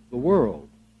know the world.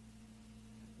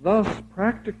 Thus,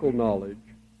 practical knowledge,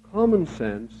 common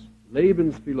sense,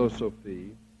 Lebensphilosophie,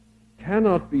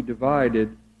 cannot be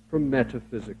divided from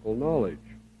metaphysical knowledge.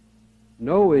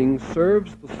 Knowing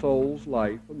serves the soul's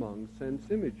life among sense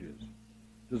images,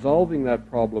 dissolving that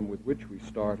problem with which we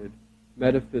started,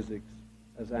 metaphysics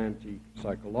as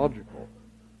anti-psychological.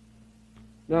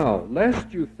 Now,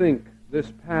 lest you think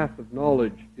this path of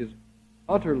knowledge is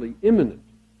utterly imminent,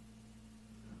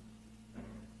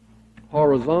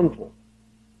 horizontal,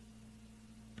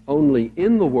 only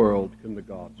in the world can the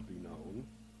gods be known,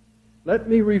 let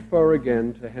me refer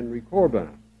again to Henry Corbin.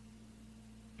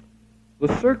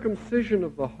 The circumcision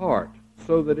of the heart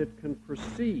so that it can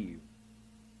perceive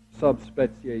sub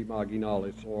specie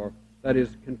imaginalis, or that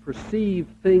is, can perceive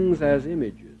things as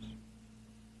images,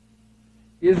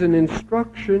 is an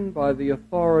instruction by the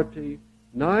authority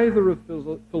neither of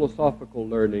philosophical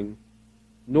learning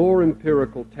nor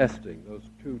empirical testing, those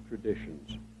two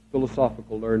traditions,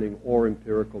 philosophical learning or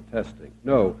empirical testing.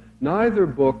 No, neither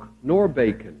book nor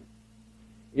Bacon.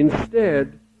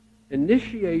 Instead,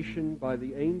 initiation by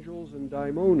the angels and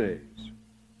daimones,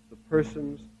 the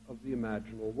persons of the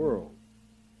imaginal world,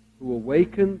 who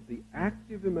awaken the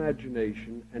active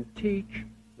imagination and teach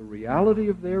the reality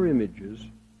of their images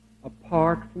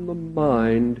apart from the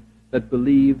mind that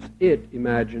believes it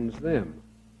imagines them.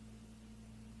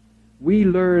 We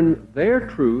learn their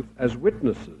truth as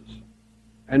witnesses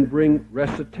and bring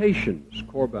recitations,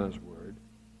 Corbin's word,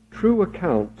 true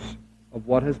accounts of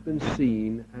what has been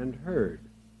seen and heard.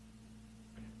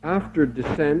 After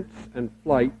descents and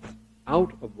flights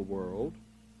out of the world,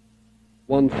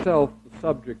 oneself the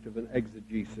subject of an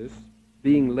exegesis,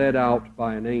 being led out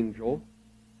by an angel,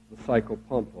 the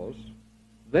psychopompos,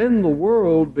 then the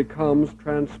world becomes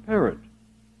transparent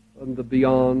and the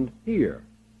beyond here.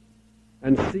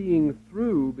 And seeing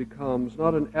through becomes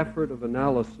not an effort of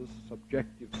analysis,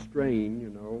 subjective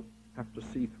strain, have to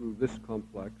see through this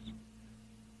complex,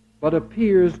 but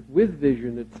appears with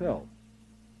vision itself.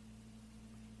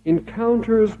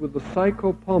 Encounters with the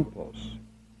psychopompos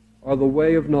are the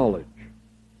way of knowledge.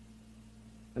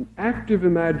 An active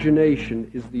imagination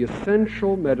is the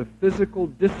essential metaphysical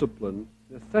discipline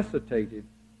necessitated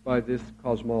by this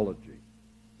cosmology.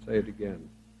 Say it again.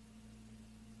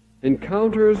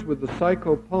 Encounters with the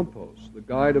psychopompos, the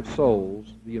guide of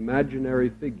souls, the imaginary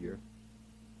figure,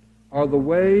 are the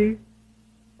way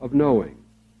of knowing.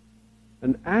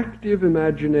 An active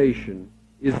imagination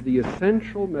is the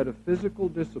essential metaphysical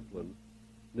discipline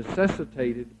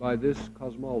necessitated by this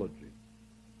cosmology.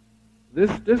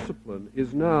 This discipline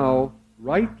is now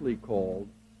rightly called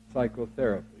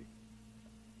psychotherapy.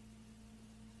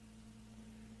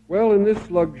 Well, in this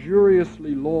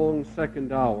luxuriously long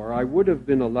second hour, I would have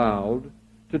been allowed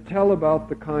to tell about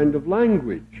the kind of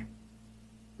language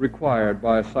required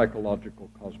by a psychological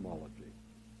cosmology.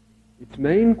 Its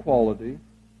main quality,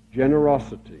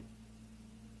 generosity.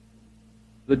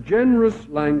 The generous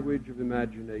language of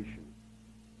imagination.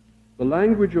 The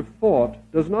language of thought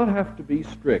does not have to be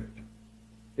strict.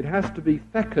 It has to be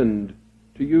fecund,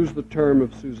 to use the term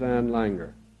of Suzanne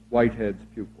Langer, Whitehead's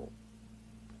pupil.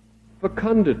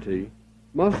 Fecundity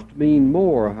must mean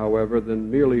more, however, than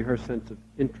merely her sense of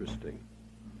interesting.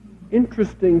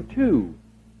 Interesting, too,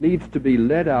 needs to be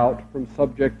led out from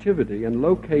subjectivity and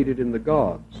located in the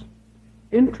gods.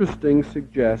 Interesting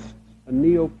suggests a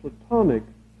Neoplatonic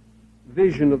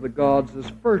vision of the gods as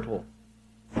fertile,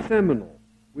 seminal,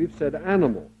 we've said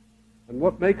animal. And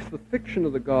what makes the fiction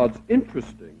of the gods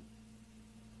interesting,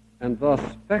 and thus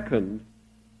fecund,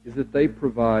 is that they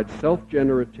provide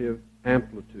self-generative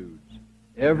amplitudes,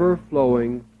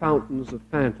 ever-flowing fountains of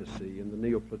fantasy in the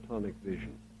Neoplatonic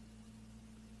vision.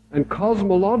 And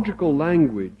cosmological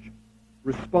language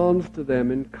responds to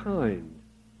them in kind.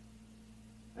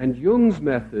 And Jung's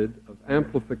method of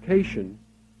amplification,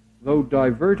 though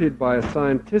diverted by a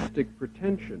scientific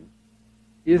pretension,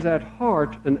 is at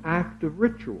heart an act of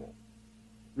ritual,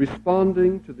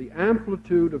 responding to the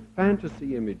amplitude of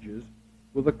fantasy images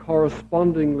with a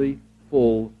correspondingly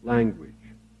full language.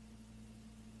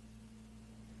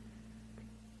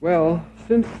 Well,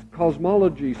 since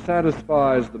cosmology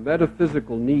satisfies the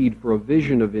metaphysical need for a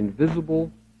vision of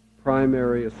invisible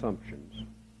primary assumptions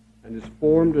and is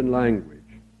formed in language,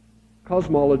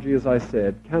 cosmology, as I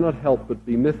said, cannot help but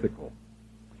be mythical.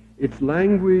 Its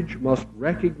language must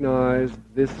recognize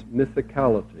this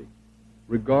mythicality,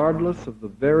 regardless of the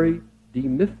very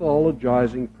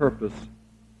demythologizing purpose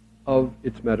of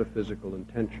its metaphysical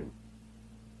intention.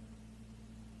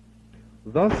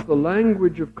 Thus, the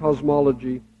language of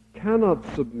cosmology cannot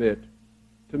submit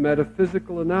to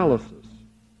metaphysical analysis,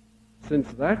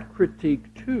 since that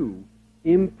critique, too,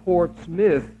 imports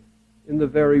myth in the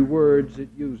very words it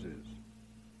uses.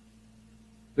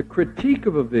 The critique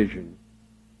of a vision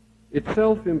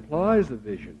itself implies a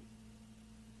vision.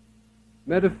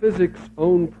 Metaphysics'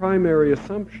 own primary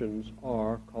assumptions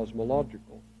are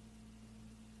cosmological.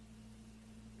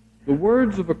 The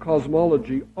words of a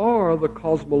cosmology are the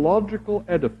cosmological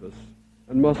edifice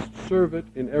and must serve it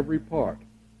in every part.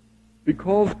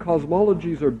 Because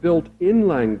cosmologies are built in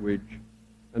language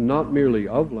and not merely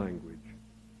of language,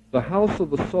 the house of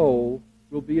the soul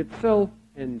will be itself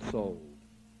ensouled,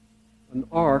 an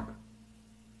ark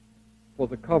for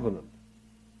the covenant.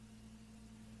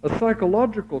 A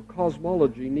psychological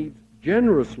cosmology needs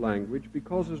generous language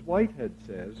because, as Whitehead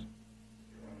says,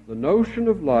 the notion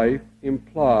of life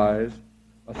implies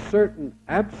a certain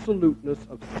absoluteness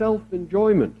of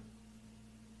self-enjoyment.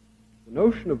 The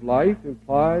notion of life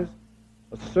implies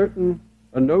a certain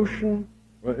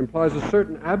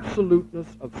absoluteness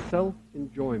of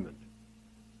self-enjoyment.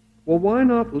 Well, why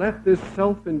not let this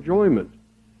self-enjoyment,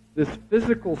 this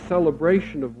physical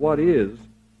celebration of what is,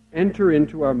 enter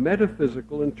into our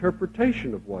metaphysical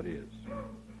interpretation of what is?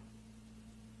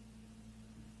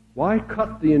 Why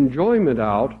cut the enjoyment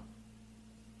out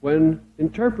when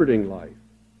interpreting life?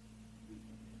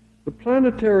 The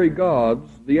planetary gods,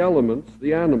 the elements,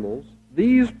 the animals,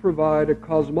 these provide a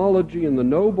cosmology in the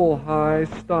noble high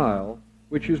style,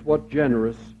 which is what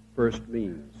generous first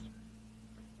means.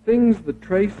 Things that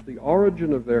trace the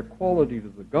origin of their quality to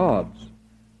the gods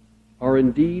are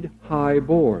indeed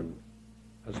high-born,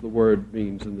 as the word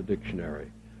means in the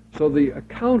dictionary. So the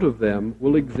account of them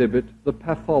will exhibit the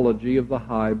pathology of the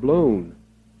high-blown.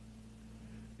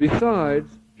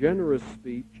 Besides, generous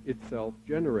speech itself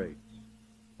generates,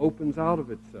 opens out of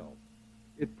itself.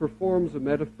 It performs a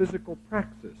metaphysical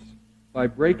praxis by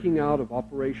breaking out of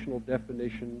operational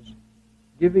definitions,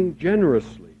 giving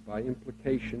generously by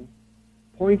implication,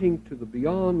 pointing to the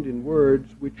beyond in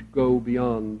words which go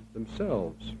beyond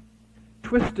themselves,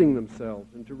 twisting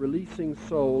themselves into releasing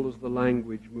soul as the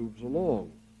language moves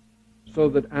along, so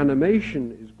that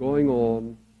animation is going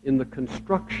on in the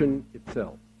construction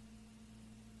itself.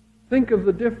 Think of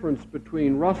the difference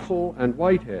between Russell and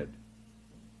Whitehead,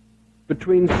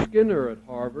 between Skinner at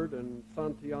Harvard and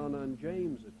Santayana and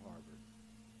James at Harvard,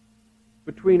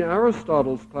 between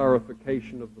Aristotle's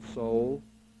clarification of the soul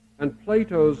and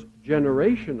Plato's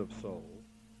generation of soul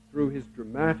through his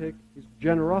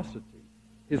generosity,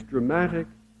 his dramatic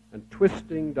and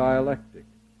twisting dialectic,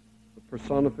 the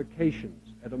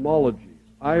personifications, etymologies,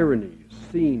 ironies,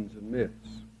 scenes, and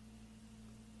myths.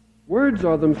 Words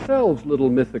are themselves little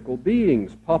mythical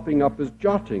beings popping up as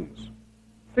jottings,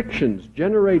 fictions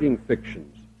generating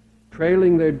fictions,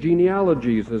 trailing their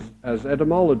genealogies as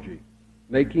etymology,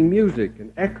 making music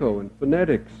and echo and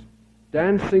phonetics,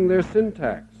 dancing their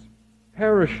syntax,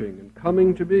 perishing and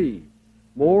coming to be,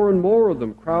 more and more of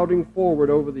them crowding forward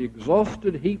over the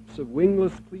exhausted heaps of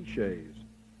wingless cliches,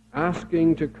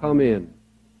 asking to come in.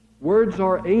 Words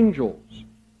are angels.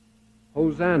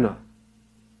 Hosanna.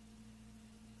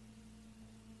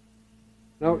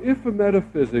 Now, if a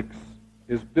metaphysics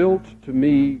is built to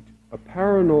meet a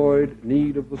paranoid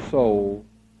need of the soul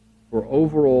for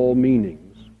overall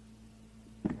meanings,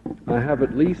 I have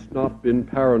at least not been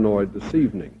paranoid this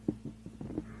evening.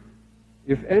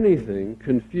 If anything,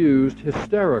 confused,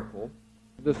 hysterical,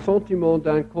 the sentiment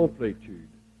d'incomplétude,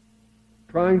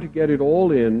 trying to get it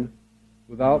all in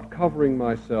without covering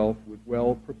myself with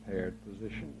well-prepared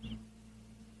positions.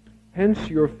 Hence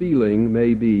your feeling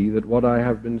may be that what I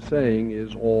have been saying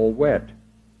is all wet.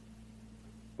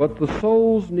 But the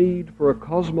soul's need for a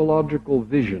cosmological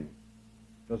vision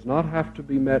does not have to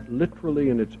be met literally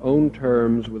in its own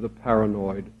terms with a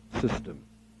paranoid system.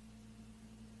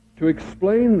 To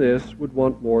explain this would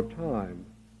want more time,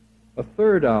 a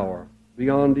third hour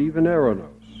beyond even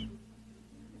Eranos.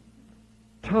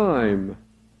 Time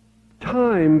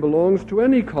belongs to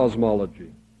any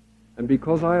cosmology, and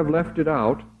because I have left it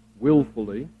out,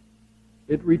 willfully,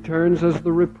 it returns as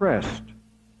the repressed,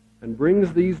 and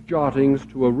brings these jottings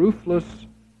to a ruthless,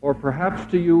 or perhaps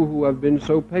to you who have been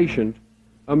so patient,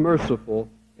 a merciful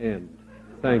end.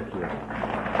 Thank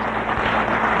you.